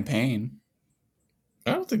play the campaign.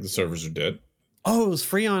 I don't think the servers are dead. Oh, it was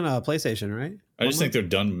free on PlayStation, right? I just think they're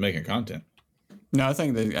done making content. No, I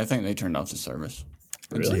think they turned off the service.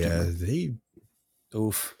 Really? Yeah,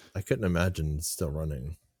 Oof. I couldn't imagine it's still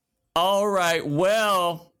running. All right.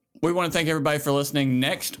 Well, we want to thank everybody for listening.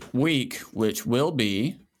 Next week, which will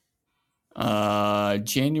be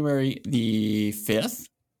January the 5th,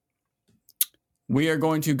 we are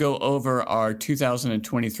going to go over our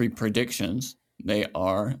 2023 predictions. They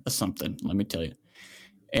are something, let me tell you.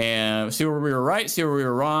 And see where we were right, see where we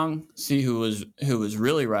were wrong, see who was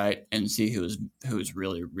really right, and see who was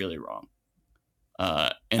really, really wrong.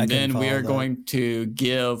 And then we are going to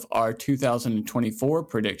give our 2024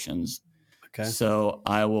 predictions. Okay. So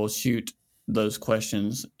I will shoot those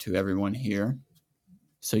questions to everyone here,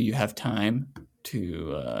 so you have time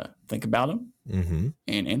to think about them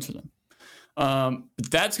and answer them.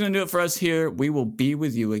 But that's going to do it for us here. We will be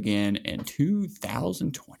with you again in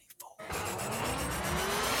 2024.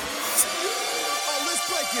 Oh, let's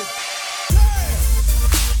break it.